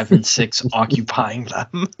at 5-6 occupying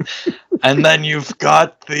them. And then you've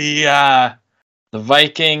got the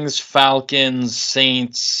Vikings, Falcons,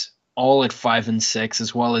 Saints, all at 5-6,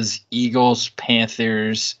 as well as Eagles,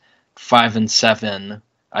 Panthers, 5-7.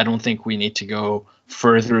 I don't think we need to go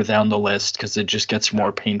further down the list because it just gets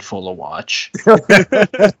more painful to watch.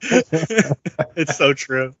 It's so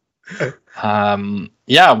true.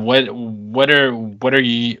 Yeah. What are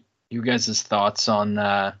you guys' thoughts on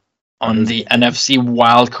the NFC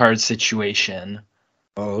wildcard situation?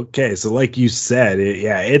 Okay, so like you said,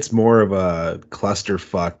 it's more of a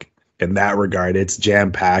clusterfuck in that regard. It's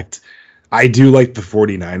jam-packed. I do like the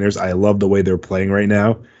 49ers. I love the way they're playing right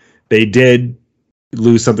now. They did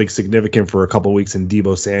lose something significant for a couple weeks in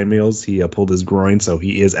Deebo Samuels. He pulled his groin, so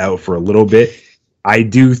he is out for a little bit. I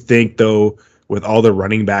do think, though, with all the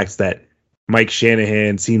running backs that Mike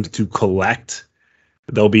Shanahan seems to collect,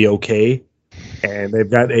 they'll be okay. And they've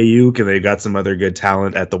got Ayuk, and they've got some other good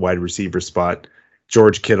talent at the wide receiver spot.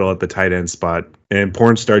 George Kittle at the tight end spot. And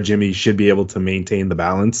porn star Jimmy should be able to maintain the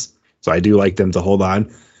balance. So I do like them to hold on.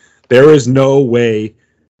 There is no way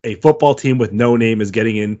a football team with no name is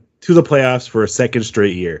getting into the playoffs for a second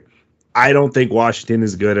straight year. I don't think Washington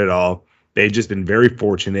is good at all. They've just been very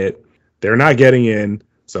fortunate. They're not getting in,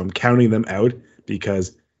 so I'm counting them out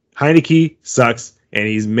because Heineke sucks, and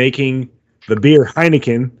he's making the beer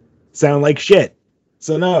Heineken sound like shit.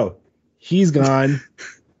 So no, he's gone.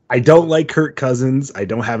 I don't like Kirk Cousins. I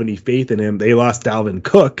don't have any faith in him. They lost Dalvin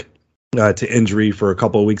Cook to injury for a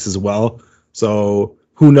couple of weeks as well. So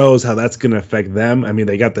who knows how that's going to affect them. I mean,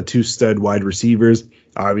 they got the 2 stud wide receivers.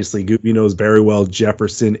 Obviously, Goopy knows very well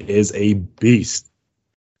Jefferson is a beast.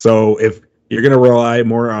 So if you're going to rely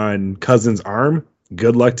more on Cousins' arm,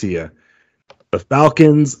 good luck to you. The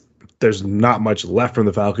Falcons, there's not much left from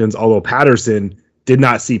the Falcons, although Patterson did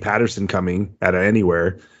not see Patterson coming out of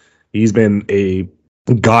anywhere. He's been a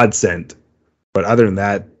godsend. But other than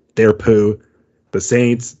that, they're poo. The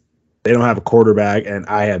Saints, they don't have a quarterback, and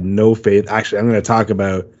I have no faith. Actually, I'm going to talk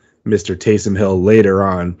about Mr. Taysom Hill later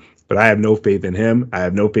on, but I have no faith in him. I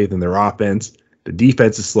have no faith in their offense. The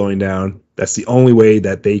defense is slowing down. That's the only way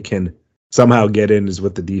that they can somehow get in is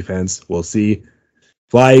with the defense. We'll see.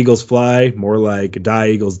 Fly, Eagles, fly. More like die,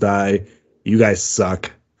 Eagles, die. You guys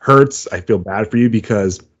suck. Hurts, I feel bad for you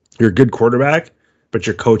because you're a good quarterback, but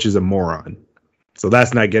your coach is a moron. So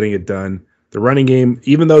that's not getting it done. The running game,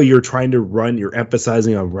 even though you're trying to run, you're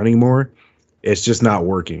emphasizing on running more, it's just not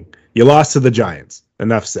working. You lost to the Giants.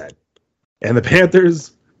 Enough said. And the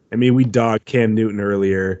Panthers, I mean, we dogged Cam Newton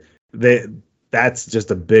earlier. That's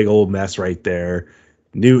just a big old mess right there.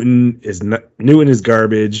 Newton is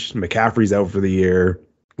garbage. McCaffrey's out for the year.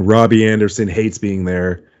 Robbie Anderson hates being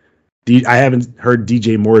there. I haven't heard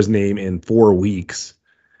DJ Moore's name in 4 weeks.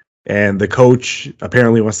 And the coach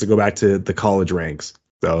apparently wants to go back to the college ranks.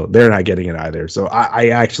 So they're not getting it either. So I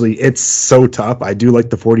actually, it's so tough. I do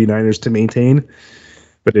like the 49ers to maintain,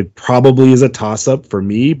 but it probably is a toss-up for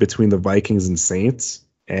me between the Vikings and Saints.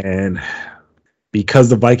 And because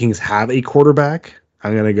the Vikings have a quarterback,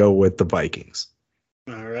 I'm going to go with the Vikings.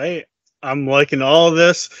 All right. I'm liking all of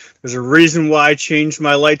this. There's a reason why I changed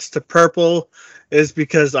my lights to purple is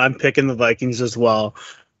because I'm picking the Vikings as well.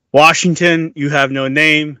 Washington, you have no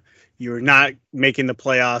name. You're not making the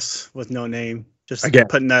playoffs with no name. Just again,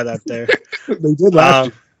 putting that out there. They did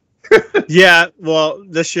last year. Yeah, well,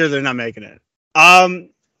 this year they're not making it.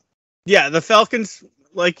 Yeah, the Falcons,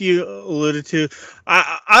 like you alluded to,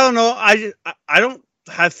 I don't know. I don't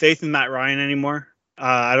have faith in Matt Ryan anymore.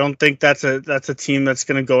 I don't think that's a team that's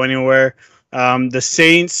going to go anywhere. The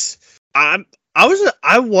Saints, I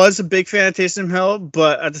was a big fan of Taysom Hill,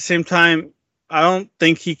 but at the same time, I don't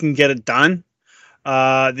think he can get it done.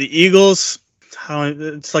 The Eagles,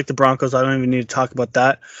 it's like the Broncos. I don't even need to talk about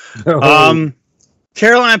that.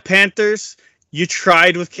 Carolina Panthers, you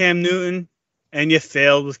tried with Cam Newton and you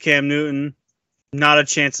failed with Cam Newton. Not a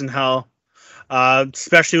chance in hell.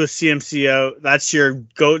 Especially with CMC out. That's your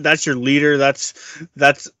goat. That's your leader. That's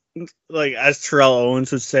like, as Terrell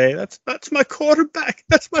Owens would say, that's my quarterback.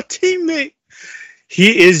 That's my teammate.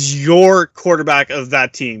 He is your quarterback of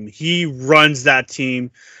that team. He runs that team.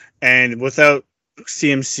 And without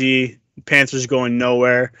CMC, Panthers going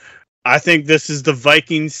nowhere. I think this is the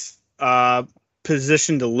Vikings'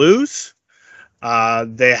 position to lose.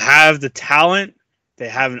 They have the talent. They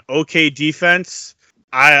have an okay defense.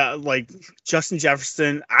 I like Justin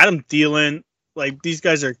Jefferson, Adam Thielen. Like, these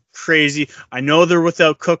guys are crazy. I know they're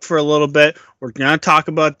without Cook for a little bit. We're going to talk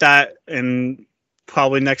about that in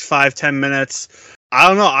probably next 5-10 minutes. I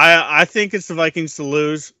don't know. I think it's the Vikings to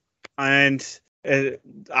lose, and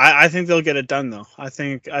I think they'll get it done though. I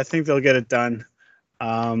think they'll get it done.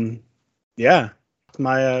 Yeah, it's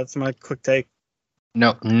my quick take.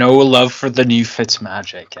 No love for the new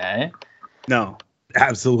Fitzmagic, eh? No,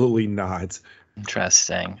 Absolutely not.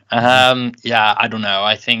 Interesting. Yeah, I don't know.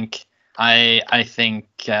 I think I'm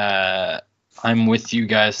with you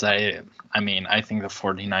guys. I think the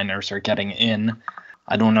 49ers are getting in.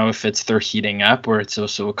 I don't know if it's they're heating up or it's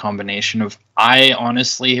also a combination of. I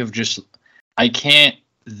honestly have just. I can't.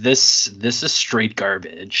 This is straight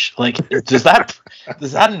garbage. Like, does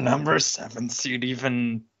that number 7 seed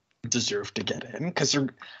even deserve to get in? Because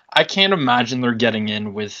I can't imagine they're getting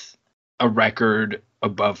in with a record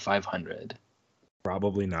above 500.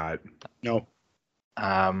 Probably not. no.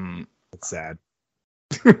 It's sad.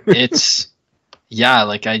 It's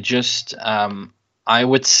like I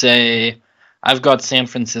would say I've got San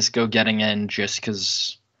Francisco getting in just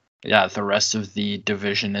because the rest of the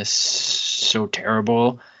division is so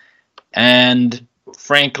terrible, and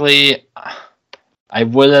frankly I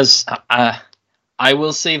will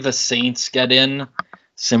say the Saints get in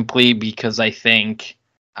simply because I think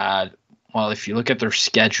if you look at their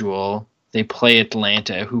schedule, they play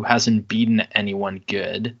Atlanta, who hasn't beaten anyone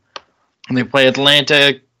good. And they play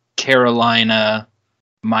Atlanta, Carolina,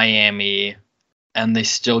 Miami, and they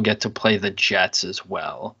still get to play the Jets as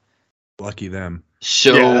well. Lucky them.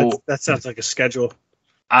 So Yeah, that sounds like a schedule.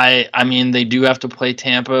 I mean, they do have to play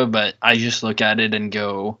Tampa, but I just look at it and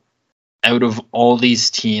go, out of all these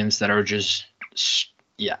teams that are just,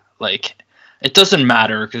 it doesn't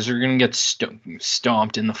matter because they're going to get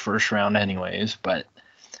stomped in the first round anyways, but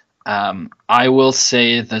I will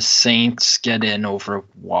say the Saints get in over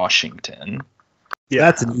Washington. Yeah,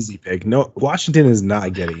 That's an easy pick. No, Washington is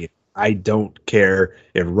not getting it. I don't care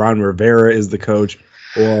if Ron Rivera is the coach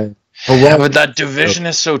or. Yeah, but that division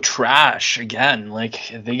is so trash. Again, like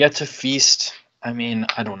they get to feast. I mean,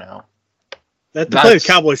 I don't know. They have to play the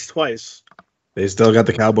Cowboys twice. They still got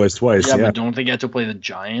the Cowboys twice. Yeah, Yeah, but don't they get to play the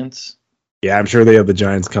Giants? Yeah, I'm sure they have the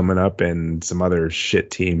Giants coming up and some other shit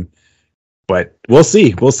team. But we'll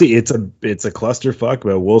see. We'll see. It's a clusterfuck,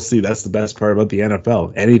 but we'll see. That's the best part about the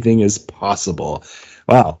NFL. Anything is possible.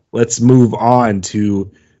 Wow. Let's move on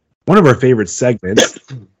to one of our favorite segments.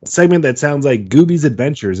 A segment that sounds like Gooby's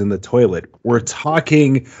Adventures in the Toilet. We're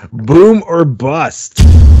talking boom or bust.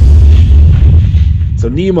 So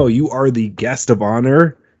Nemo, you are the guest of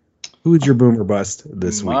honor. Who's your boom or bust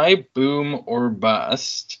this week? My boom or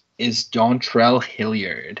bust is Dontrell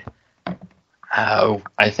Hilliard.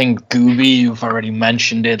 I think Gooby, you've already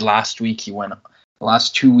mentioned it last week. The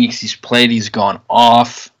last 2 weeks he's played, he's gone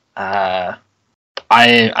off. I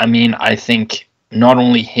think not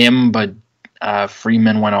only him, but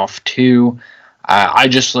Freeman went off too. I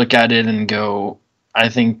just look at it and go, I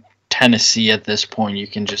think Tennessee at this point, you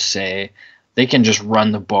can just say they can just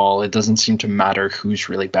run the ball. It doesn't seem to matter who's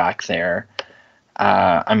really back there.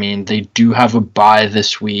 They do have a bye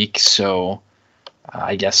this week, so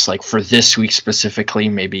I guess like for this week specifically,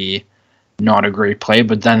 maybe not a great play,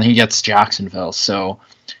 but then he gets Jacksonville. So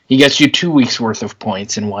he gets you 2 weeks worth of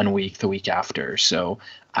points in 1 week, the week after. So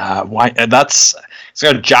it's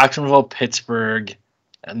got Jacksonville, Pittsburgh,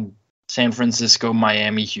 and San Francisco,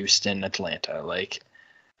 Miami, Houston, Atlanta. Like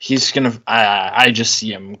he's going to, I just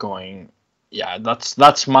see him going. Yeah,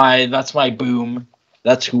 that's my boom.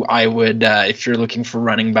 That's who I would, if you're looking for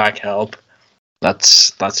running back help,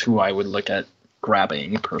 that's who I would look at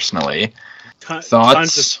grabbing personally.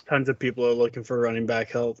 Thoughts? Tons of people are looking for running back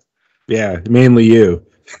help. Yeah, mainly you.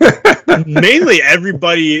 Mainly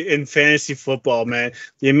everybody in fantasy football, man.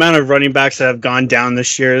 The amount of running backs that have gone down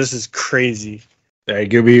this year, this is crazy. Hey,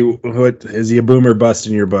 Gooby, what is he, a boom or bust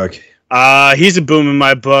in your book? He's a boom in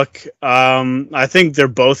my book. I think they're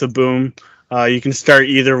both a boom. You can start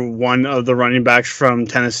either one of the running backs from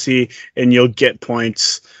Tennessee and you'll get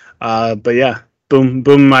points. But yeah, boom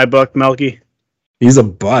in my book, Melky. He's a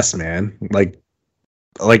bust, man. Like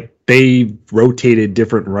they rotated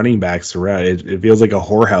different running backs around. It feels like a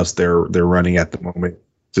whorehouse they're running at the moment.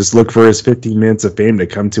 Just look for his 15 minutes of fame to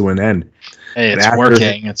come to an end. Hey, it's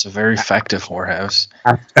working. It's a very effective whorehouse.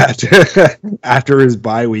 After his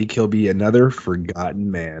bye week, he'll be another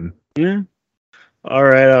forgotten man. Yeah. All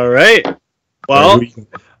right. Well,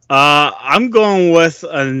 I'm going with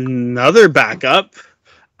another backup,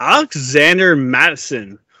 Alexander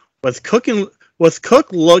Mattison, with Cook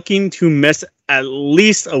looking to miss at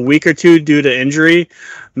least a week or two due to injury.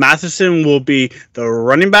 Matheson will be the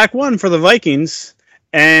running back one for the Vikings.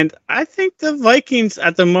 And I think the Vikings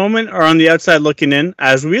at the moment are on the outside looking in,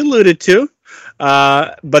 as we alluded to.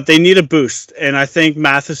 but they need a boost, and I think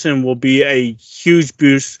Matheson will be a huge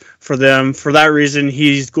boost for them. For that reason,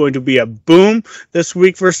 he's going to be a boom this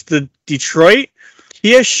week versus the Detroit.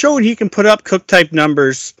 He has shown he can put up Cook-type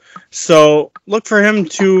numbers, so look for him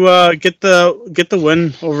to get the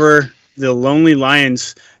win over the Lonely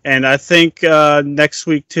Lions. And I think next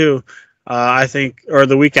week too, or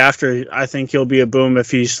the week after, I think he'll be a boom if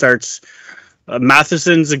he starts.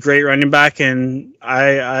 Matheson's a great running back, and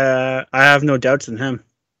I have no doubts in him.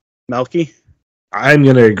 Melky? I'm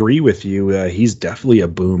going to agree with you. He's definitely a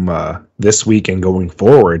boom this week and going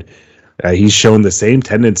forward. He's shown the same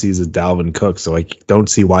tendencies as Dalvin Cook, so I don't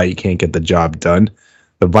see why he can't get the job done.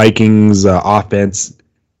 The Vikings offense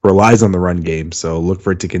relies on the run game, so look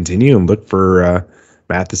for it to continue and look for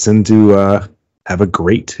Matheson to have a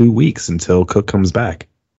great 2 weeks until Cook comes back.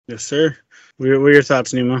 Yes, sir. What are your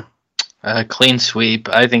thoughts, Nemo? Clean sweep.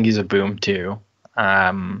 I think he's a boom too.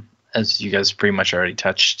 As you guys pretty much already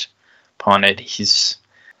touched upon it,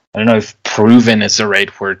 I don't know if proven is the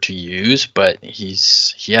right word to use, but he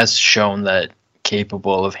has shown that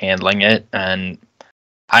capable of handling it, and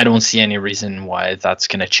I don't see any reason why that's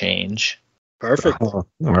going to change. Perfect. All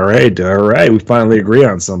right. We finally agree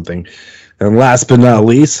on something. And last but not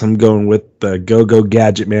least, I'm going with the go-go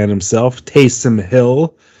gadget man himself, Taysom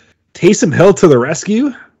Hill. Taysom Hill to the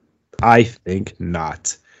rescue? I think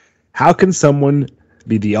not. How can someone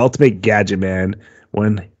be the ultimate gadget man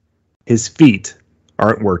when his feet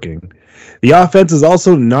aren't working? The offense is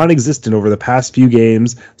also non-existent over the past few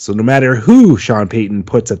games, so no matter who Sean Payton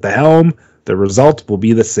puts at the helm, the result will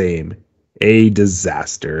be the same. A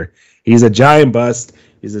disaster. He's a giant bust.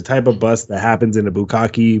 He's the type of bust that happens in a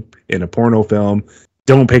bukkake, in a porno film.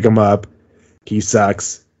 Don't pick him up. He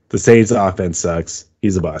sucks. The Saints offense sucks.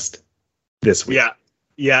 He's a bust this week.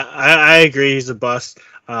 Yeah, I agree. He's a bust.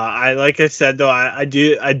 Like I said though, I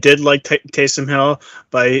did like Taysom Hill,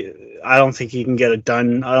 but I don't think he can get it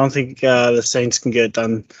done. I don't think the Saints can get it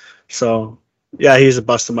done. So yeah, he's a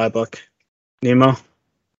bust in my book. Nemo.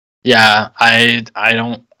 Yeah, I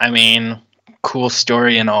don't. I mean, cool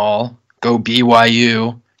story and all. Go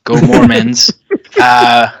BYU. Go Mormons.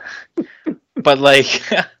 But like,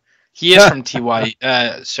 he is from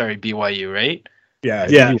BYU, right?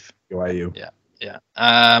 Yeah. BYU. Yeah.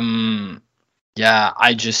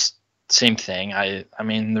 I just same thing. I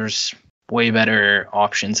mean, there's way better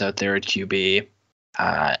options out there at QB.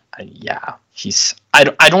 I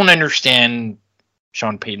don't understand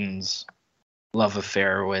Sean Payton's love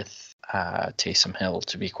affair with Taysom Hill,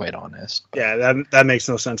 to be quite honest. Yeah, that makes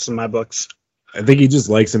no sense in my books. I think he just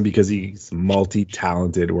likes him because he's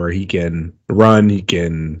multi-talented, where he can run, he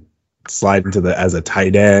can slide as a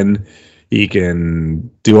tight end. He can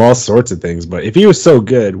do all sorts of things, but if he was so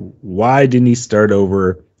good, why didn't he start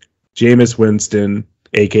over Jameis Winston,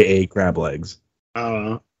 a.k.a. Crab Legs? I don't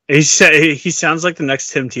know. He sounds like the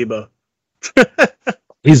next Tim Tebow.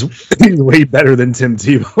 He's way better than Tim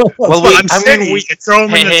Tebow. Well, we can throw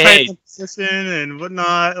him in the tight end position and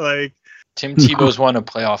whatnot. Like Tim Tebow's won a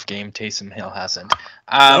playoff game. Taysom Hill hasn't.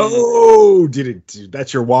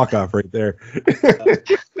 That's your walk-off right there.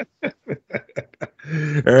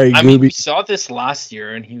 All right, I mean, we saw this last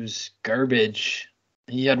year, and he was garbage.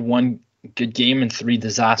 He had one good game and two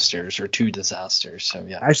disasters. So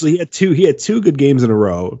yeah, actually, he had two good games in a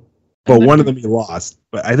row, but one of them he lost.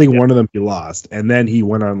 But I think one of them he lost, and then he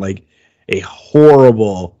went on like a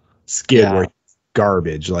horrible skid where he was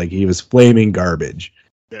garbage, like he was flaming garbage.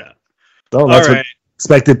 Yeah. So that's what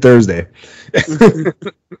expected Thursday.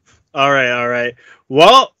 All right.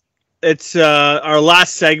 Well, it's our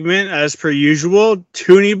last segment, as per usual,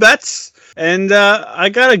 Toonie Bets. And I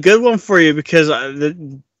got a good one for you because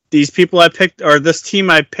these people I picked, or this team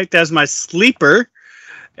I picked as my sleeper,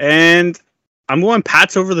 and I'm going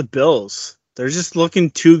Pats over the Bills. They're just looking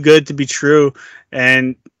too good to be true,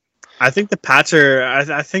 and I think the Pats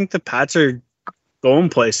are going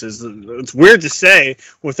places. It's weird to say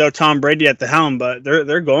without Tom Brady at the helm, but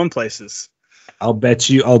they're going places. I'll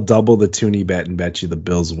double the Toonie bet and bet you the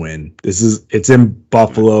Bills win. It's in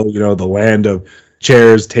Buffalo, the land of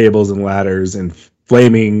chairs, tables, and ladders, and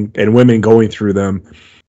flaming and women going through them.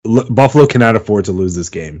 Buffalo cannot afford to lose this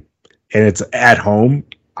game, and it's at home.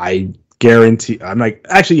 I'm guaranteeing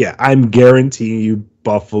you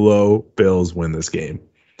Buffalo Bills win this game.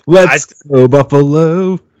 Let's go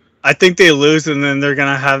Buffalo. I think they lose, and then they're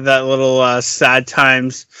gonna have that little sad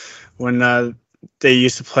times when they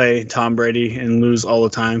used to play Tom Brady and lose all the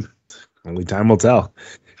time. Only time will tell.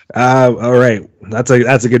 All right, that's a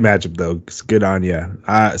good matchup though. It's good on you.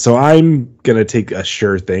 So I'm gonna take a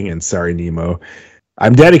sure thing, and sorry Nemo,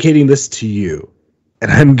 I'm dedicating this to you,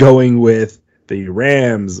 and I'm going with the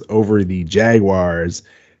Rams over the Jaguars.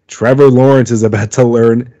 Trevor Lawrence is about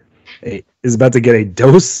to get a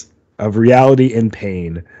dose of reality and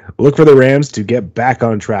pain. Look for the Rams to get back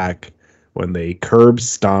on track when they curb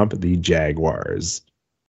stomp the Jaguars.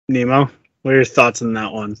 Nemo, what are your thoughts on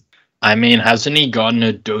that one? I mean, hasn't he gotten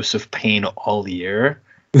a dose of pain all year?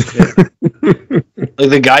 Like,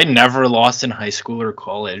 the guy never lost in high school or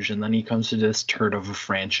college, and then he comes to this turd of a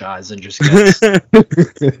franchise and just gets...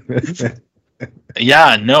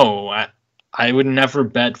 Yeah, no, I would never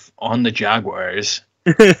bet on the Jaguars.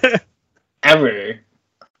 Ever.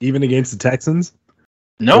 Even against the Texans? Or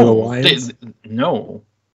the No. Lions? No.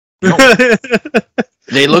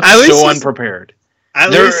 They look At least so he's- unprepared.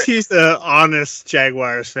 At They're- least he's an honest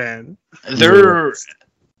Jaguars fan.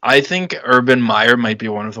 I think Urban Meyer might be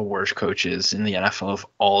one of the worst coaches in the NFL of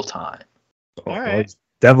all time. All Well, right. it's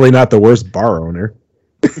definitely not the worst bar owner.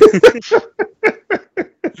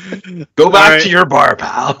 Go back right. to your bar,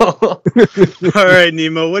 pal. All right,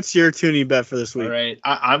 Nemo, what's your Toonie bet for this week? All right,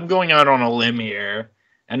 I'm going out on a limb here,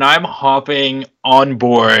 and I'm hopping on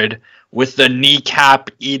board with the kneecap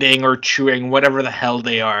eating or chewing, whatever the hell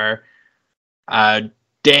they are,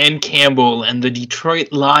 Dan Campbell and the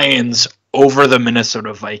Detroit Lions over the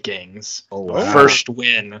Minnesota Vikings. Oh, wow. First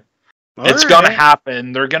win. All It's right. gonna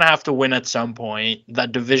happen. They're gonna have to win at some point.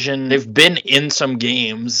 That division, they've been in some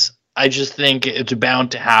games. I just think it's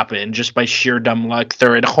bound to happen just by sheer dumb luck.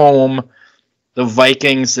 They're at home. The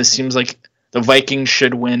Vikings, this seems like the Vikings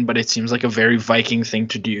should win, but it seems like a very Viking thing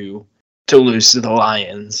to do to lose to the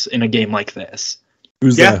Lions in a game like this.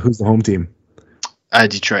 Who's Yeah. who's the home team?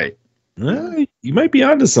 Detroit. You might be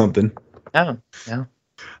onto something. Yeah.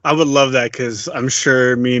 I would love that because I'm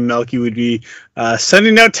sure me and Melky would be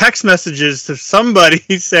sending out text messages to somebody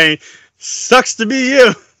saying, "Sucks to be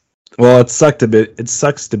you." Well, it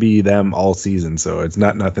sucks to be them all season, so it's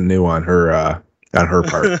not nothing new on her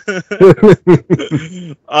part.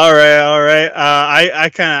 All right.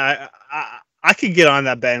 I could get on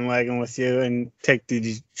that bandwagon with you and take the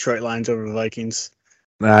Detroit Lions over the Vikings.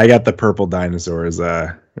 I got the purple dinosaurs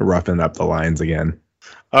roughing up the lines again.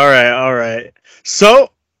 All right.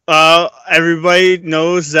 So, everybody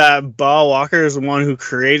knows that Ba Walker is the one who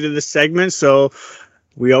created the segment, so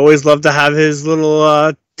we always love to have his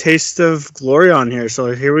little taste of glory on here.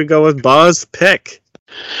 So here we go with Ba's pick.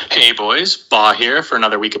 Hey boys, Ba here for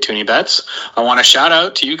another week of Toonie Bets. I want to shout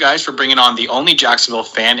out to you guys for bringing on the only Jacksonville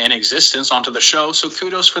fan in existence onto the show, so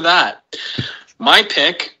kudos for that. My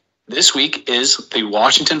pick this week is the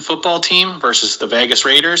Washington football team versus the Vegas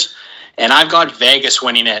Raiders, and I've got Vegas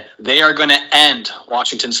winning it. They are going to end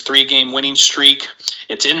Washington's 3-game winning streak.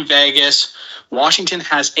 It's in Vegas. Washington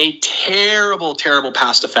has a terrible, terrible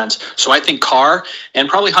pass defense. So I think Carr and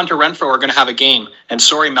probably Hunter Renfrow are going to have a game. And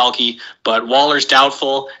sorry, Melky, but Waller's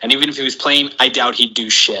doubtful. And even if he was playing, I doubt he'd do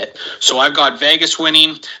shit. So I've got Vegas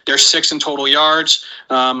winning. They're 6 in total yards.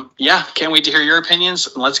 Yeah, can't wait to hear your opinions.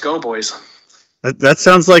 Let's go, boys. That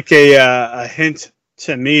sounds like a hint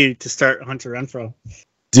to me to start Hunter Renfrow.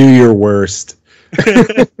 Do your worst.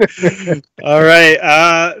 All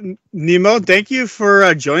right. Nemo, thank you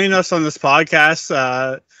for joining us on this podcast.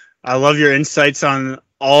 I love your insights on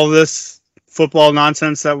all this football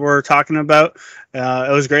nonsense that we're talking about.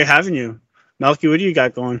 It was great having you. Melky, what do you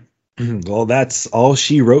got going? Well, that's all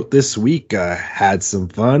she wrote this week. Had some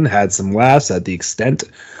fun, had some laughs at the extent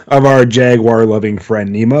of our Jaguar-loving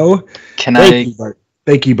friend Nemo.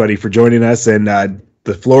 Thank you, buddy, for joining us. And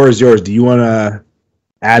the floor is yours. Do you want to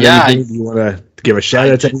add anything? Do you want to give a shout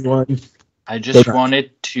out to anyone? I just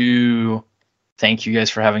wanted to thank you guys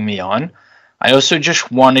for having me on. I also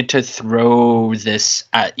just wanted to throw this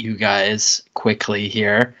at you guys quickly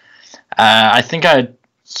here. I think I had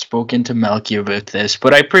spoken to Melky about this,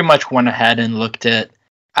 but I pretty much went ahead and looked at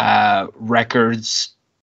records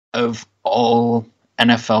of all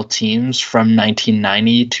NFL teams from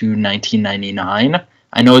 1990 to 1999.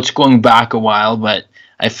 I know it's going back a while, but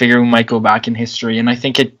I figure we might go back in history, and I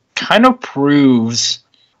think it kind of proves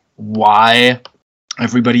why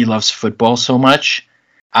everybody loves football so much.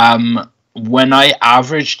 When I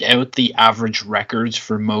averaged out the average records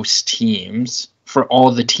for most teams, for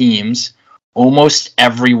all the teams, almost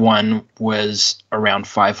everyone was around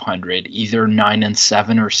 500, either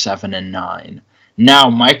 9-7 or 7-9. Now,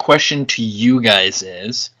 my question to you guys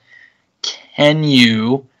is, who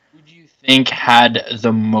do you think had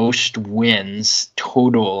the most wins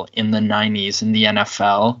total in the 90s in the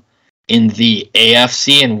NFL in the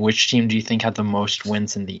AFC, and which team do you think had the most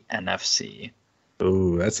wins in the NFC?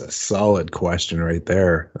 Oh, that's a solid question right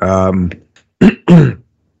there.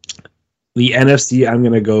 The NFC, I'm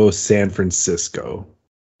going to go San Francisco.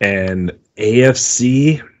 And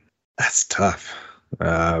AFC, That's tough.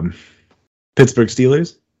 Pittsburgh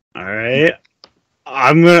Steelers. All right.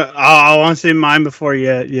 I want to say mine before you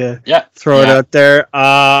throw it Yeah. out there.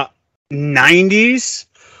 90s.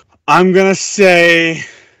 I'm gonna say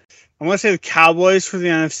the Cowboys for the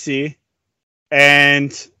NFC,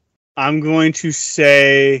 and I'm going to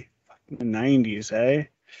say the 90s.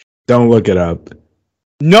 Don't look it up.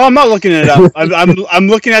 No, I'm not looking it up. I'm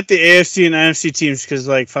looking at the AFC and NFC teams because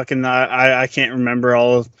like fucking I can't remember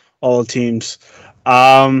all the teams.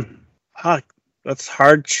 Fuck, that's a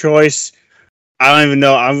hard choice. I don't even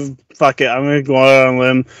know. I'm gonna go out on a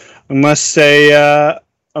limb. I'm gonna say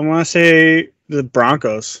the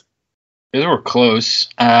Broncos. These were close.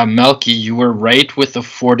 Melky, you were right with the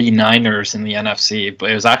 49ers in the NFC,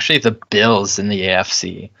 but it was actually the Bills in the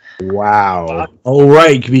AFC. Wow. Oh,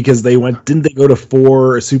 right, because didn't they go to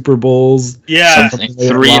 4 Super Bowls? Yeah, Something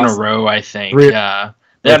 3 in a row, I think. Yeah.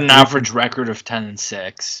 They had an average record of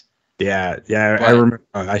 10-6. Yeah. I remember.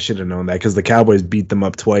 I should have known that because the Cowboys beat them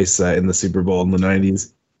up twice in the Super Bowl in the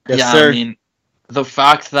 90s. Yes, yeah, sir. I mean, the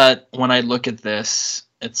fact that when I look at this,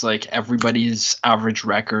 it's like everybody's average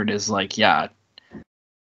record is like,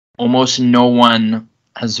 almost no one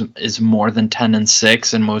is more than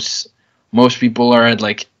 10-6, and most people are at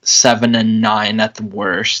like 7-9 at the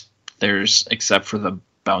worst. Except for the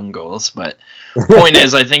Bengals, but the point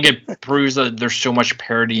is, I think it proves that there's so much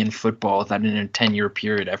parity in football that in a 10-year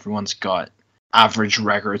period, everyone's got average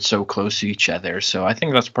records so close to each other. So I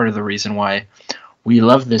think that's part of the reason why we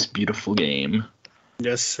love this beautiful game.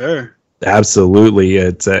 Yes, sir. Absolutely,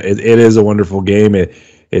 it is a wonderful game.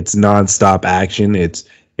 It's nonstop action. It's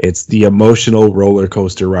the emotional roller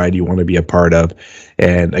coaster ride you want to be a part of.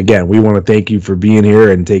 And again, we want to thank you for being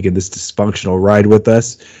here and taking this dysfunctional ride with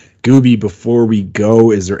us. Gooby, before we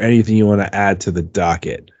go, is there anything you want to add to the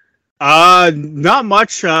docket? Not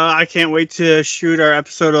much. I can't wait to shoot our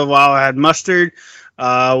episode of Wow I Had Mustard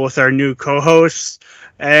with our new co-hosts.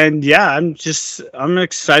 And yeah, I'm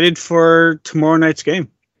excited for tomorrow night's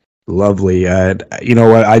game. Lovely. You know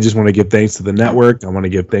what? I just want to give thanks to the network. I want to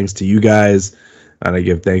give thanks to you guys. I want to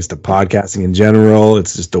give thanks to podcasting in general.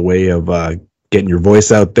 It's just a way of getting your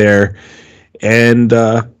voice out there. And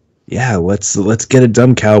let's get it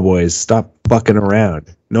done, Cowboys. Stop fucking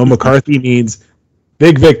around. No McCarthy means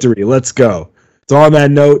big victory. Let's go. So on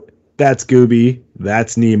that note, that's Gooby.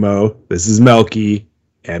 That's Nemo. This is Melky.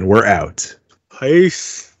 And we're out.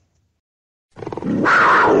 Peace.